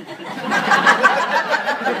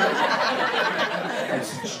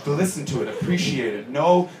 Listen to it, appreciate it,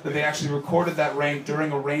 know that they actually recorded that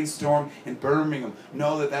during a rainstorm in Birmingham.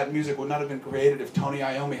 Know that that music would not have been created if Tony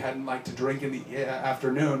Iommi hadn't liked to drink in the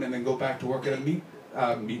afternoon and then go back to work at a meat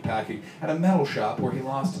packing at a metal shop where he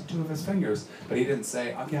lost 2 of his fingers. But he didn't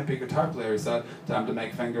say, I can't be a guitar player. He said, time to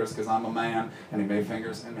make fingers because I'm a man. And he made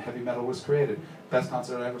fingers and heavy metal was created. Best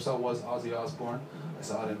concert I ever saw was Ozzy Osbourne. I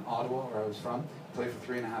saw it in Ottawa, where I was from. Played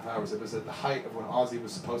for 3.5 hours. It was at the height of when Ozzy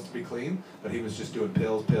was supposed to be clean, but he was just doing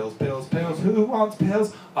pills, pills, pills, pills. Who wants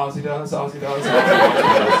pills? Ozzy does, Ozzy does, Ozzy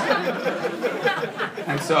does.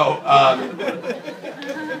 And so,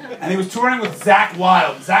 and he was touring with Zakk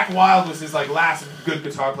Wylde. Zakk Wylde was his last good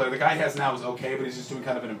guitar player. The guy he has now is okay, but he's just doing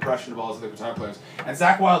kind of an impression of all his other guitar players. And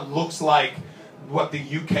Zakk Wylde looks like what the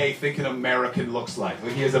UK think an American looks like.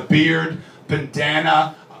 Like, he has a beard,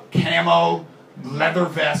 bandana, camo, leather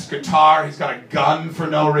vest, guitar. He's got a gun for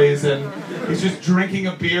no reason. He's just drinking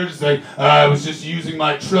a beer, just like, I was just using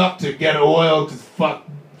my truck to get oil to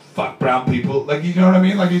fuck brown people. Like, you know what I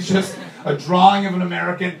mean? Like, it's just a drawing of an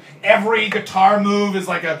American. Every guitar move is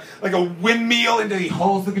like a windmill, and he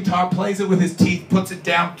holds the guitar, plays it with his teeth, puts it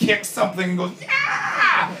down, kicks something, and goes,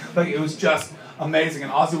 yeah! Like, it was just amazing.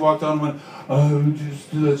 And Ozzy walked on and went, oh, just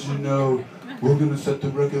to let you know, we're going to set the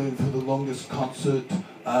record for the longest concert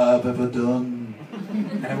I've ever done.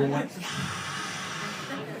 And everyone went,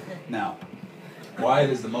 now, why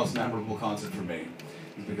it is the most memorable concert for me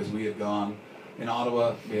is because we had gone, in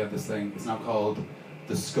Ottawa, we have this thing, it's now called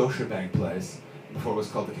the Scotiabank Place. Before it was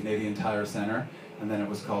called the Canadian Tire Centre, and then it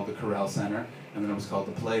was called the Corral Centre, and then it was called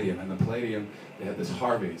the Palladium. And the Palladium, they had this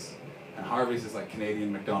Harvey's. And Harvey's is like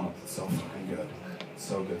Canadian McDonald's. It's so fucking good.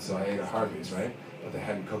 So good. So I ate a Harvey's, right? But they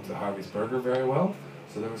hadn't cooked the Harvey's burger very well,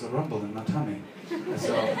 so there was a rumble in my tummy. And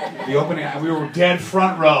so the opening, we were dead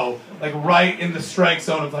front row, like right in the strike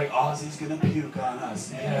zone of like, Ozzy's gonna puke on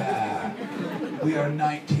us. Yeah. We are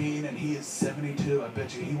 19 and he is 72. I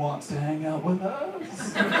bet you he wants to hang out with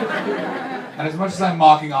us. And as much as I'm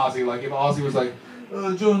mocking Ozzy, like if Ozzy was like,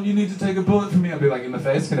 John, you need to take a bullet from me, I'd be like, in the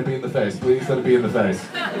face? Can it be in the face? Please let it be in the face.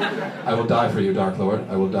 I will die for you, Dark Lord.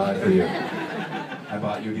 I will die for you. I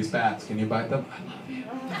bought you these bats. Can you bite them? I love you.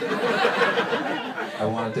 I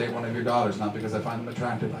want to date one of your daughters, not because I find them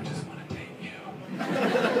attractive, I just want to date you.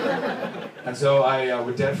 And so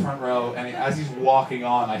we're dead front row, and as he's walking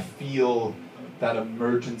on, I feel that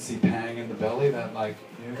emergency pang in the belly, that like,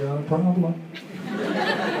 you got a problem.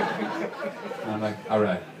 And I'm like, all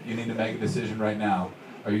right, you need to make a decision right now.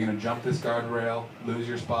 Are you going to jump this guardrail, lose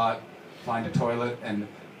your spot, find a toilet, and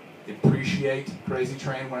appreciate Crazy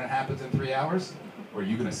Train when it happens in 3 hours? Or are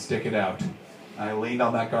you going to stick it out? And I leaned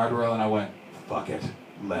on that guardrail and I went, fuck it,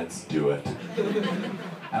 let's do it. And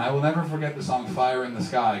I will never forget the song Fire in the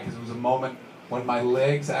Sky, because it was a moment when my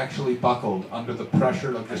legs actually buckled under the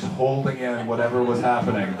pressure of just holding in whatever was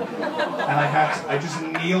happening. And I just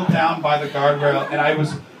kneeled down by the guardrail, and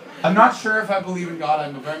I'm not sure if I believe in God.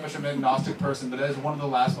 I'm very much an agnostic person, but that is one of the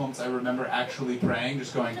last moments I remember actually praying,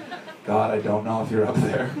 just going, God, I don't know if you're up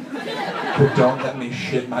there, but don't let me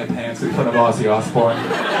shit my pants in front of Ozzy Osbourne.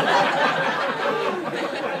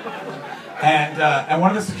 And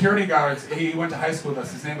one of the security guards, he went to high school with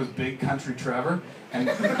us. His name was Big Country Trevor, and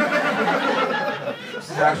this is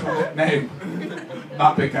his actual name,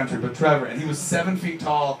 not Big Country, but Trevor. And he was 7 feet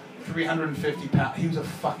tall, 350 pounds. He was a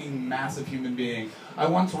fucking massive human being. I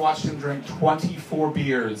once watched him drink 24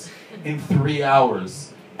 beers in 3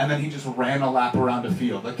 hours, and then he just ran a lap around a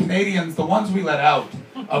field. The Canadians, the ones we let out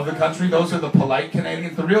of the country, those are the polite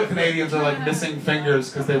Canadians. The real Canadians are like missing fingers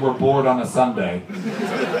because they were bored on a Sunday.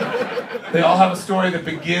 They all have a story that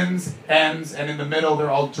begins, ends, and in the middle they're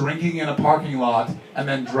all drinking in a parking lot and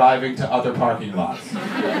then driving to other parking lots.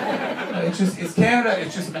 It's Canada,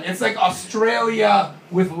 it's like Australia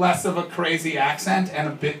with less of a crazy accent and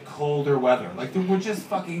a bit colder weather. Like, we're just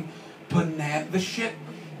fucking banana. The shit.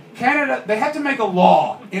 Canada, they had to make a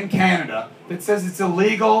law in Canada that says it's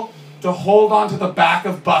illegal to hold onto the back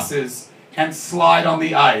of buses and slide on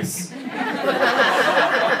the ice.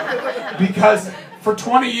 Because for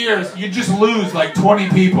 20 years, you just lose like 20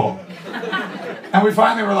 people. And we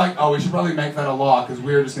finally were like, oh, we should probably make that a law because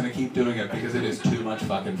we're just going to keep doing it because it is too much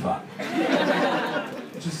fucking fun.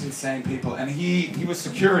 Just insane people. And he was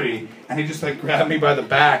security, and he just like grabbed me by the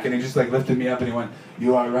back and he just like lifted me up and he went,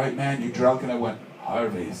 you all right, man? You drunk? And I went,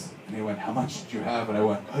 Harvey's. And he went, how much did you have? And I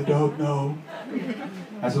went, I don't know.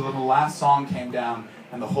 And so the last song came down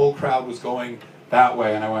and the whole crowd was going that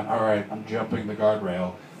way, and I went, all right, I'm jumping the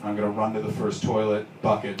guardrail and I'm going to run to the first toilet,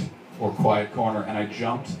 bucket, or quiet corner. And I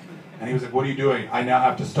jumped, and he was like, what are you doing? I now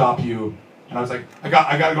have to stop you. And I was like, I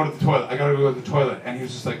gotta go to the toilet. I gotta go to the toilet. And he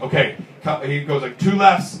was just like, okay. He goes like 2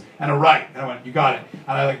 lefts and a right. And I went, you got it. And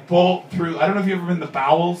I like pull through. I don't know if you've ever been in the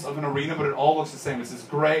bowels of an arena, but it all looks the same. It's this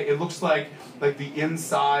gray. It looks like the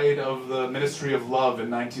inside of the Ministry of Love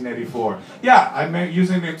in 1984. Yeah, I'm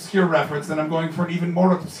using the obscure reference, and I'm going for an even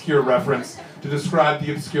more obscure reference to describe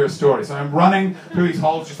the obscure story. So I'm running through these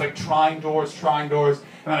halls, just like trying doors. And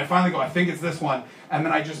then I finally go, I think it's this one. And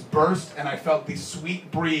then I just burst, and I felt the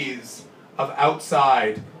sweet breeze of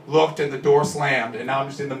outside, looked, and the door slammed, and now I'm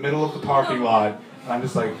just in the middle of the parking lot, and I'm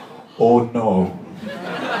just like, oh no.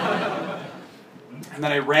 And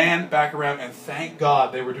then I ran back around, and thank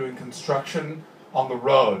God they were doing construction on the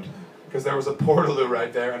road, because there was a portaloo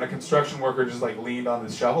right there, and a construction worker just like leaned on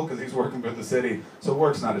his shovel, because he's working for the city, so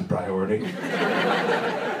work's not his priority.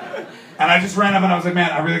 And I just ran up and I was like,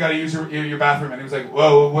 man, I really gotta use your bathroom. And he was like,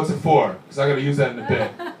 whoa, what's it for? Because I gotta use that in a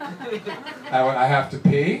bit. I went, I have to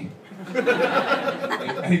pee?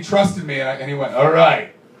 And he trusted me, and he went, all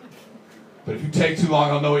right. But if you take too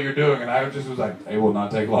long, I'll know what you're doing. And I just was like, it will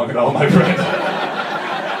not take long at all, my friend.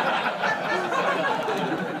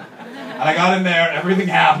 And I got in there, everything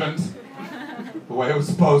happened the way it was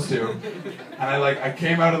supposed to. And I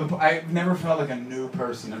came out of I've never felt like a new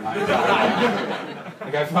person in my entire life.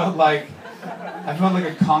 Like I felt like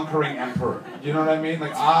a conquering emperor. You know what I mean?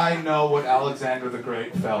 Like I know what Alexander the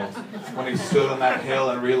Great felt when he stood on that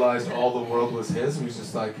hill and realized all the world was his. He was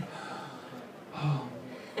just like, oh,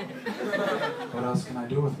 what else can I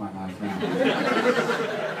do with my life now?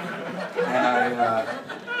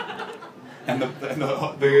 And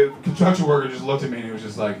the construction worker just looked at me and he was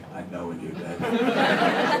just like, I know when you're dead.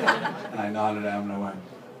 And I nodded at him and I went,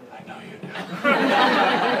 I know you're dead.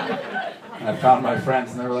 And I found my friends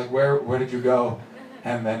and they were like, where did you go?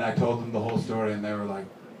 And then I told them the whole story and they were like,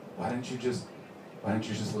 why didn't you just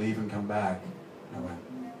leave and come back? And I went,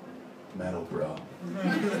 metal, bro.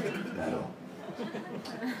 Metal.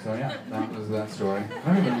 So yeah, that was that story. I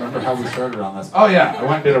don't even remember how we started on this. Oh yeah, I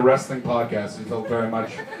went and did a wrestling podcast and felt very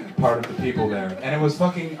much part of the people there. And it was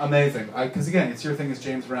fucking amazing. Because again, it's your thing as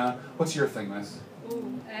James Brown. What's your thing, miss?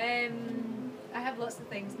 I have lots of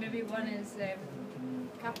things. Maybe one is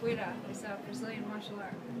capoeira. It's a Brazilian martial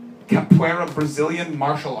art. Capoeira, Brazilian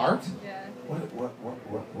martial art? Yeah.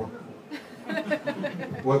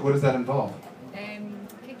 What does that involve?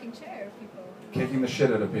 Kicking shit out of people. Kicking the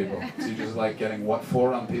shit out of people. Yeah. So you just like getting what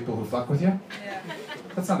for on people who fuck with you? Yeah.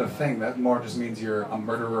 That's not a thing. That more just means you're a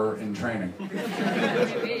murderer in training.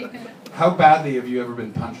 Maybe. How badly have you ever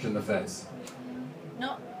been punched in the face?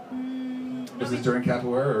 Not. Was this during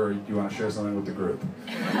capoeira, or do you want to share something with the group?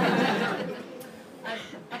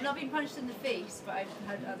 I've not been punched in the face, but I've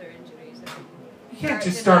had other injuries. You can't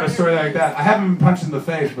just start a story like that. I haven't been punched in the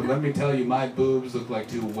face, but let me tell you, my boobs look like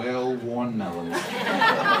two well-worn melons.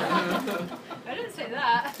 I didn't say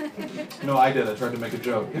that. No, I did. I tried to make a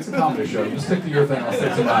joke. It's a comedy show. You stick to your thing, I'll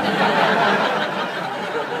stick to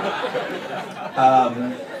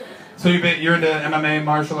mine. So you're into MMA,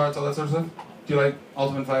 martial arts, all that sort of stuff? Do you like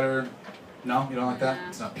Ultimate Fighter? No? You don't like that?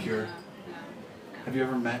 It's not pure. No. Have you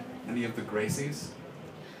ever met any of the Gracies?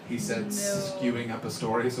 He said, No. skewing up a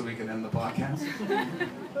story so we can end the podcast.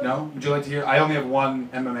 No? Would you like to hear? I only have one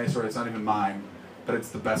MMA story. It's not even mine, but it's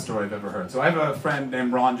the best story I've ever heard. So I have a friend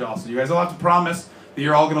named Ron Jostle. You guys all have to promise that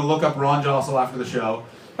you're all going to look up Ron Jostle after the show.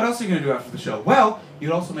 What else are you going to do after the show? Well,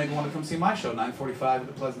 you'd also maybe want to come see my show, 9:45 at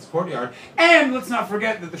the Pleasance Courtyard. And let's not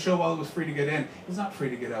forget that the show, while it was free to get in, is not free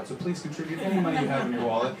to get out. So please contribute any money you have in your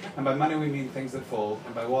wallet. And by money we mean things that fold.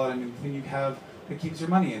 And by wallet I mean the thing you have that keeps your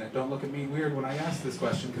money in it. Don't look at me weird when I ask this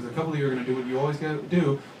question, because a couple of you are going to do what you always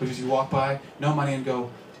do, which is you walk by, no money, and go,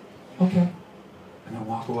 okay, and then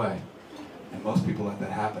walk away. And most people let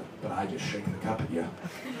that happen, but I just shake the cup at you.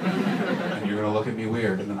 And you're going to look at me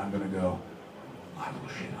weird, and then I'm going to go, I will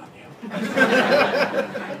shit on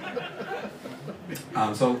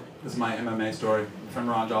you. So this is my MMA story. My friend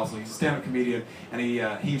Ron Jostle, he's a stand-up comedian, and he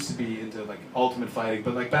used to be into like ultimate fighting,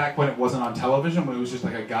 but like back when it wasn't on television, when it was just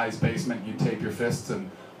like a guy's basement, you tape your fists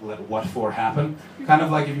and let what for happen. Kind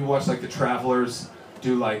of like if you watch like the Travelers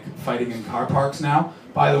do like fighting in car parks now.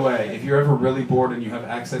 By the way, if you're ever really bored and you have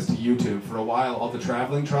access to YouTube, for a while all the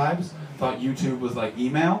traveling tribes thought YouTube was like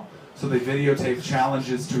email. So they videotaped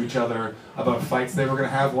challenges to each other about fights they were going to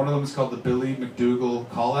have. One of them is called the Billy McDougal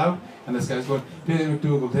Call-Out. And this guy's going, Billy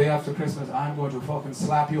McDougal, day after Christmas, I'm going to fucking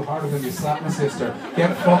slap you harder than you slapped my sister.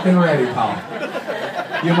 Get fucking ready, pal.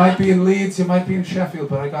 You might be in Leeds, you might be in Sheffield,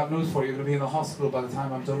 but I got news for you. You're going to be in the hospital by the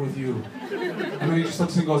time I'm done with you. And then he just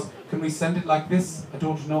looks and goes, can we send it like this? I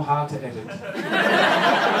don't know how to edit.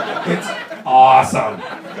 It's awesome.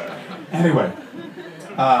 Anyway.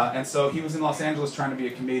 And so he was in Los Angeles trying to be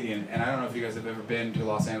a comedian, and I don't know if you guys have ever been to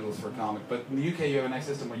Los Angeles for a comic, but in the UK you have a nice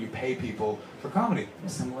system where you pay people for comedy.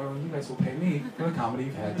 Similar, you guys will pay me for the comedy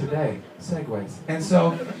you've had today. Segues. And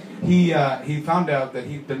so he found out that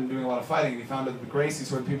he'd been doing a lot of fighting, and he found out that the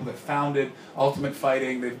Gracies were the people that founded Ultimate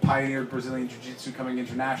Fighting. They've pioneered Brazilian Jiu-Jitsu coming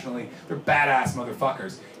internationally. They're badass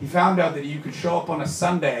motherfuckers. He found out that you could show up on a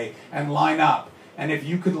Sunday and line up, and if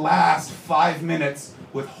you could last 5 minutes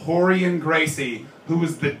with Rorion Gracie, who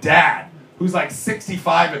was the dad, who's like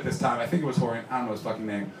 65 at this time, I think it was Rorion, I don't know his fucking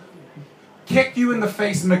name, kick you in the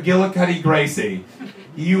face, McGillicuddy Gracie,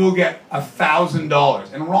 you will get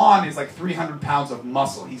 $1,000. And Ron is like 300 pounds of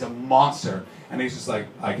muscle. He's a monster. And he's just like,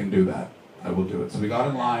 I can do that. I will do it. So we got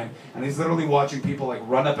in line, and he's literally watching people like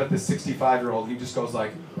run up at this 65-year-old. He just goes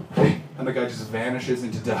like, and the guy just vanishes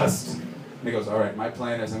into dust. And he goes, all right, my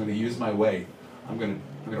plan is I'm going to use my weight. I'm going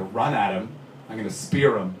to run at him. I'm going to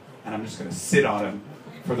spear him. And I'm just going to sit on him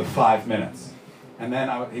for the 5 minutes. And then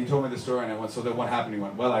he told me the story, and I went, so then what happened? He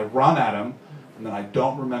went, well, I run at him, and then I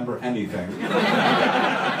don't remember anything.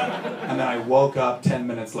 And then I woke up 10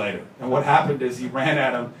 minutes later. And what happened is he ran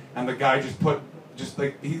at him, and the guy just put just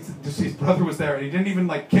like his brother was there, and he didn't even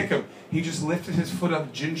like kick him. He just lifted his foot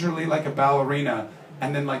up gingerly like a ballerina,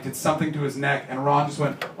 and then like did something to his neck, and Ron just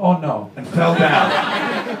went, "Oh no," and fell down.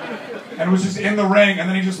 And was just in the ring, and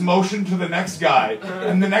then he just motioned to the next guy,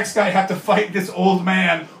 and the next guy had to fight this old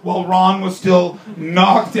man while Ron was still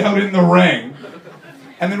knocked out in the ring.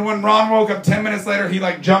 And then when Ron woke up 10 minutes later, he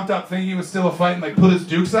like jumped up thinking he was still a fight and like put his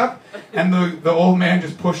dukes up, and the old man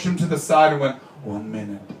just pushed him to the side and went, 1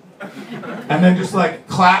 minute. And then just like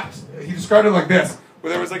clapped. He described it like this,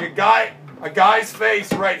 where there was like a guy's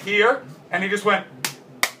face right here, and he just went,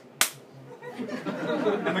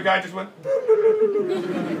 and the guy just went,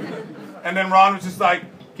 and then Ron was just like,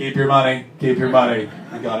 keep your money,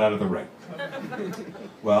 and got out of the ring.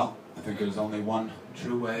 Well, I think there's only one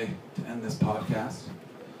true way to end this podcast,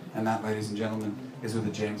 and that, ladies and gentlemen, is with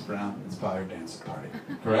a James Brown inspired dance party.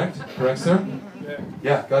 Correct? Correct, sir? Yeah.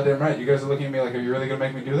 Yeah, goddamn right. You guys are looking at me like, are you really gonna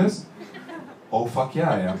make me do this? Oh, fuck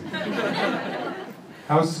yeah, I am.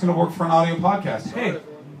 How is this gonna work for an audio podcast? Hey,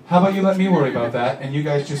 how about you let me worry about that, and you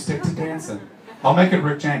guys just stick to dancing? I'll make it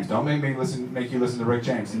Rick James. Don't make you listen to Rick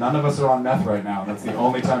James. None of us are on meth right now. That's the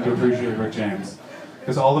only time to appreciate Rick James.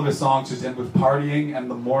 Because all of his songs just end with partying and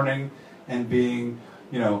the morning and being,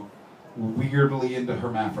 you know, weirdly into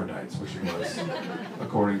hermaphrodites, which he was,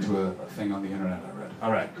 according to a thing on the internet I read.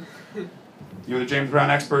 All right. You're the James Brown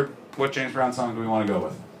expert. What James Brown song do we want to go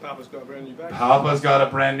with? Papa's got a brand new bag. Papa's got a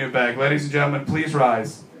brand new bag. Ladies and gentlemen, please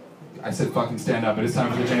rise. I said fucking stand up. It is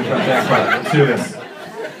time for the James Brown dance party. Let's do this.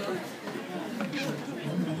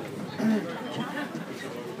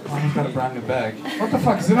 Papa's got a brand new bag. What the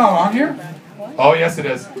fuck? Is it not on here? Oh, yes it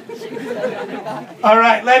is. All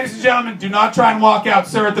right, ladies and gentlemen, do not try and walk out.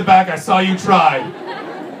 Sir at the back, I saw you try.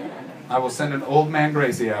 I will send an old man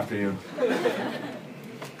Gracie after you.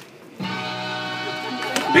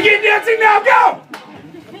 Begin dancing now, go!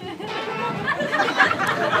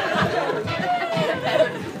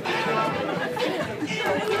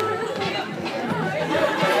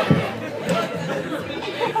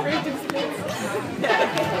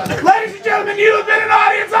 Ladies and gentlemen, you have been an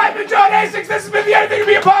audience. I've been John Hastings. This has been the Anything to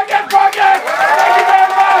Be a Podcast podcast. Thank you very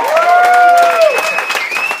much.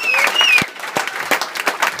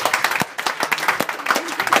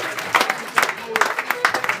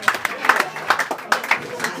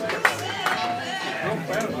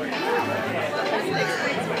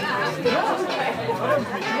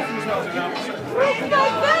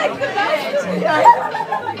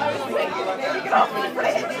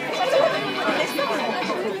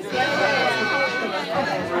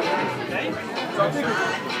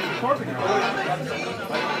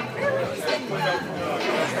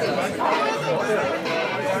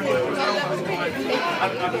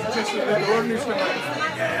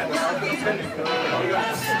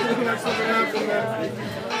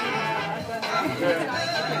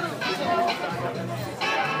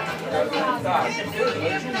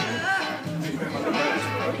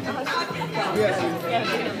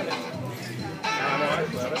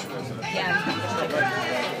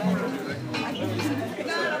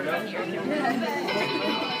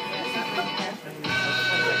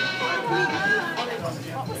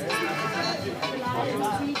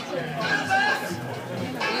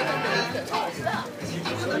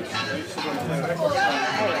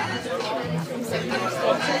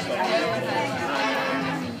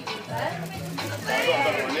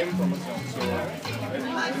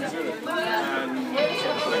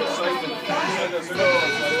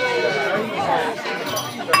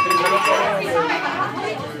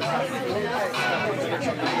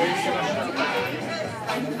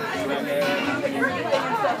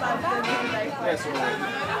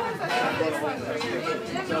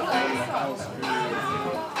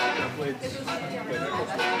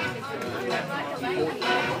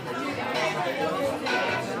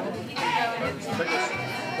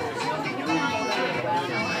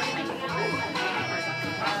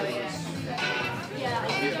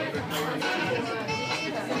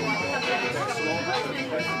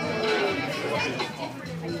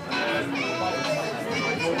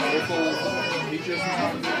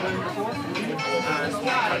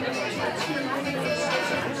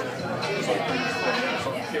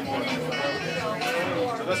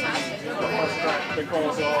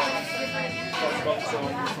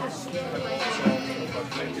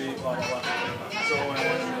 Thank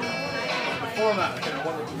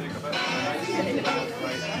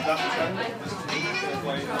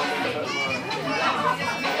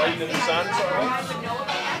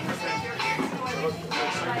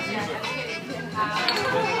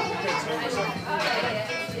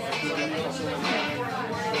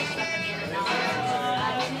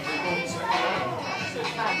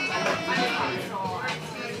you.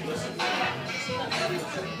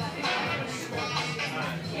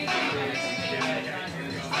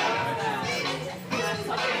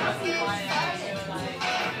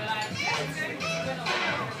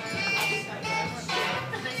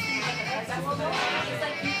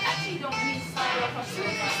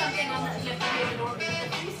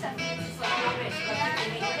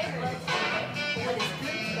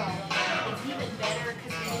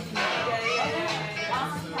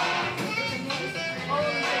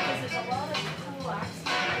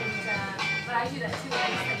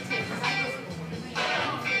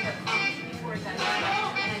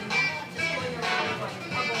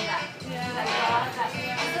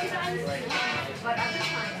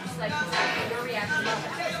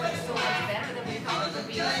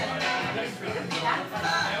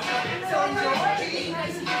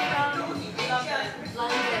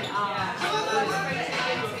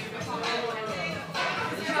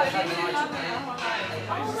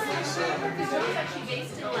 Because Joe's actually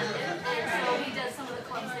based in London, and so he does some of the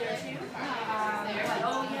clubs there too. But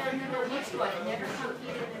oh yeah, I've never looked good. Never come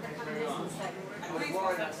here, never come this and stuff.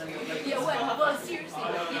 Yeah, well, seriously, you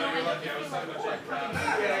know, I looked at things like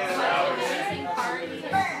amazing party,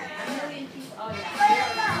 a million people. Oh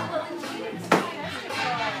yeah. Well, then you did this fantastic.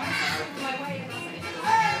 My wife.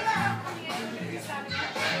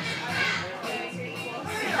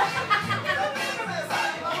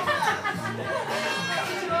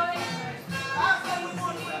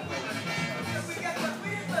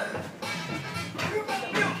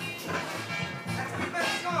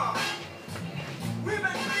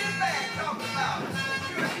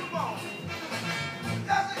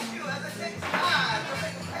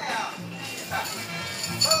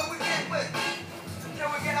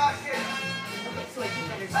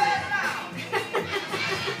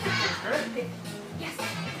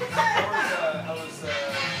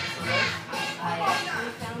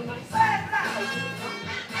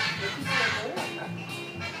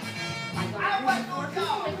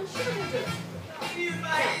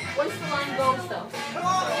 Once the line goes, though.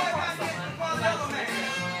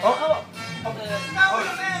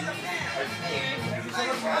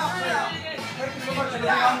 Thank you so much for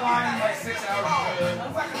being online like 6 hours.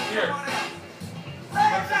 Here.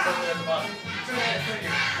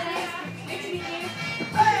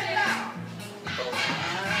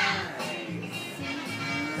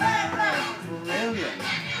 Brilliant.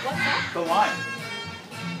 What's that? The line.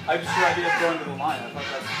 I just your idea of going to the line. I thought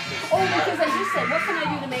that's Oh, because I just said, what can I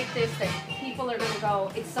do to make this that people are going to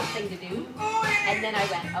go, it's something to do? And then I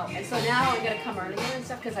went, oh, and so now I'm going to come earlier and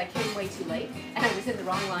stuff because I came way too late and I was in the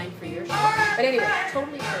wrong line for your show. But anyway,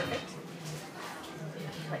 totally perfect.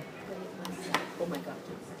 Like, oh my God,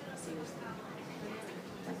 seriously.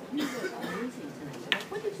 You were amazing tonight. Like,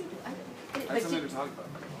 what did you do? That's something to talk about.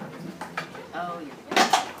 Oh, yeah.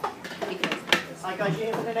 Because Hi guys, you're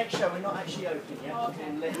here for the next show. We're not actually open yet. We'll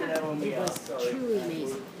let you know when we it are. was Sorry. truly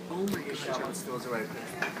amazing. Oh my gosh. That one spills away.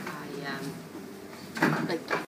 I like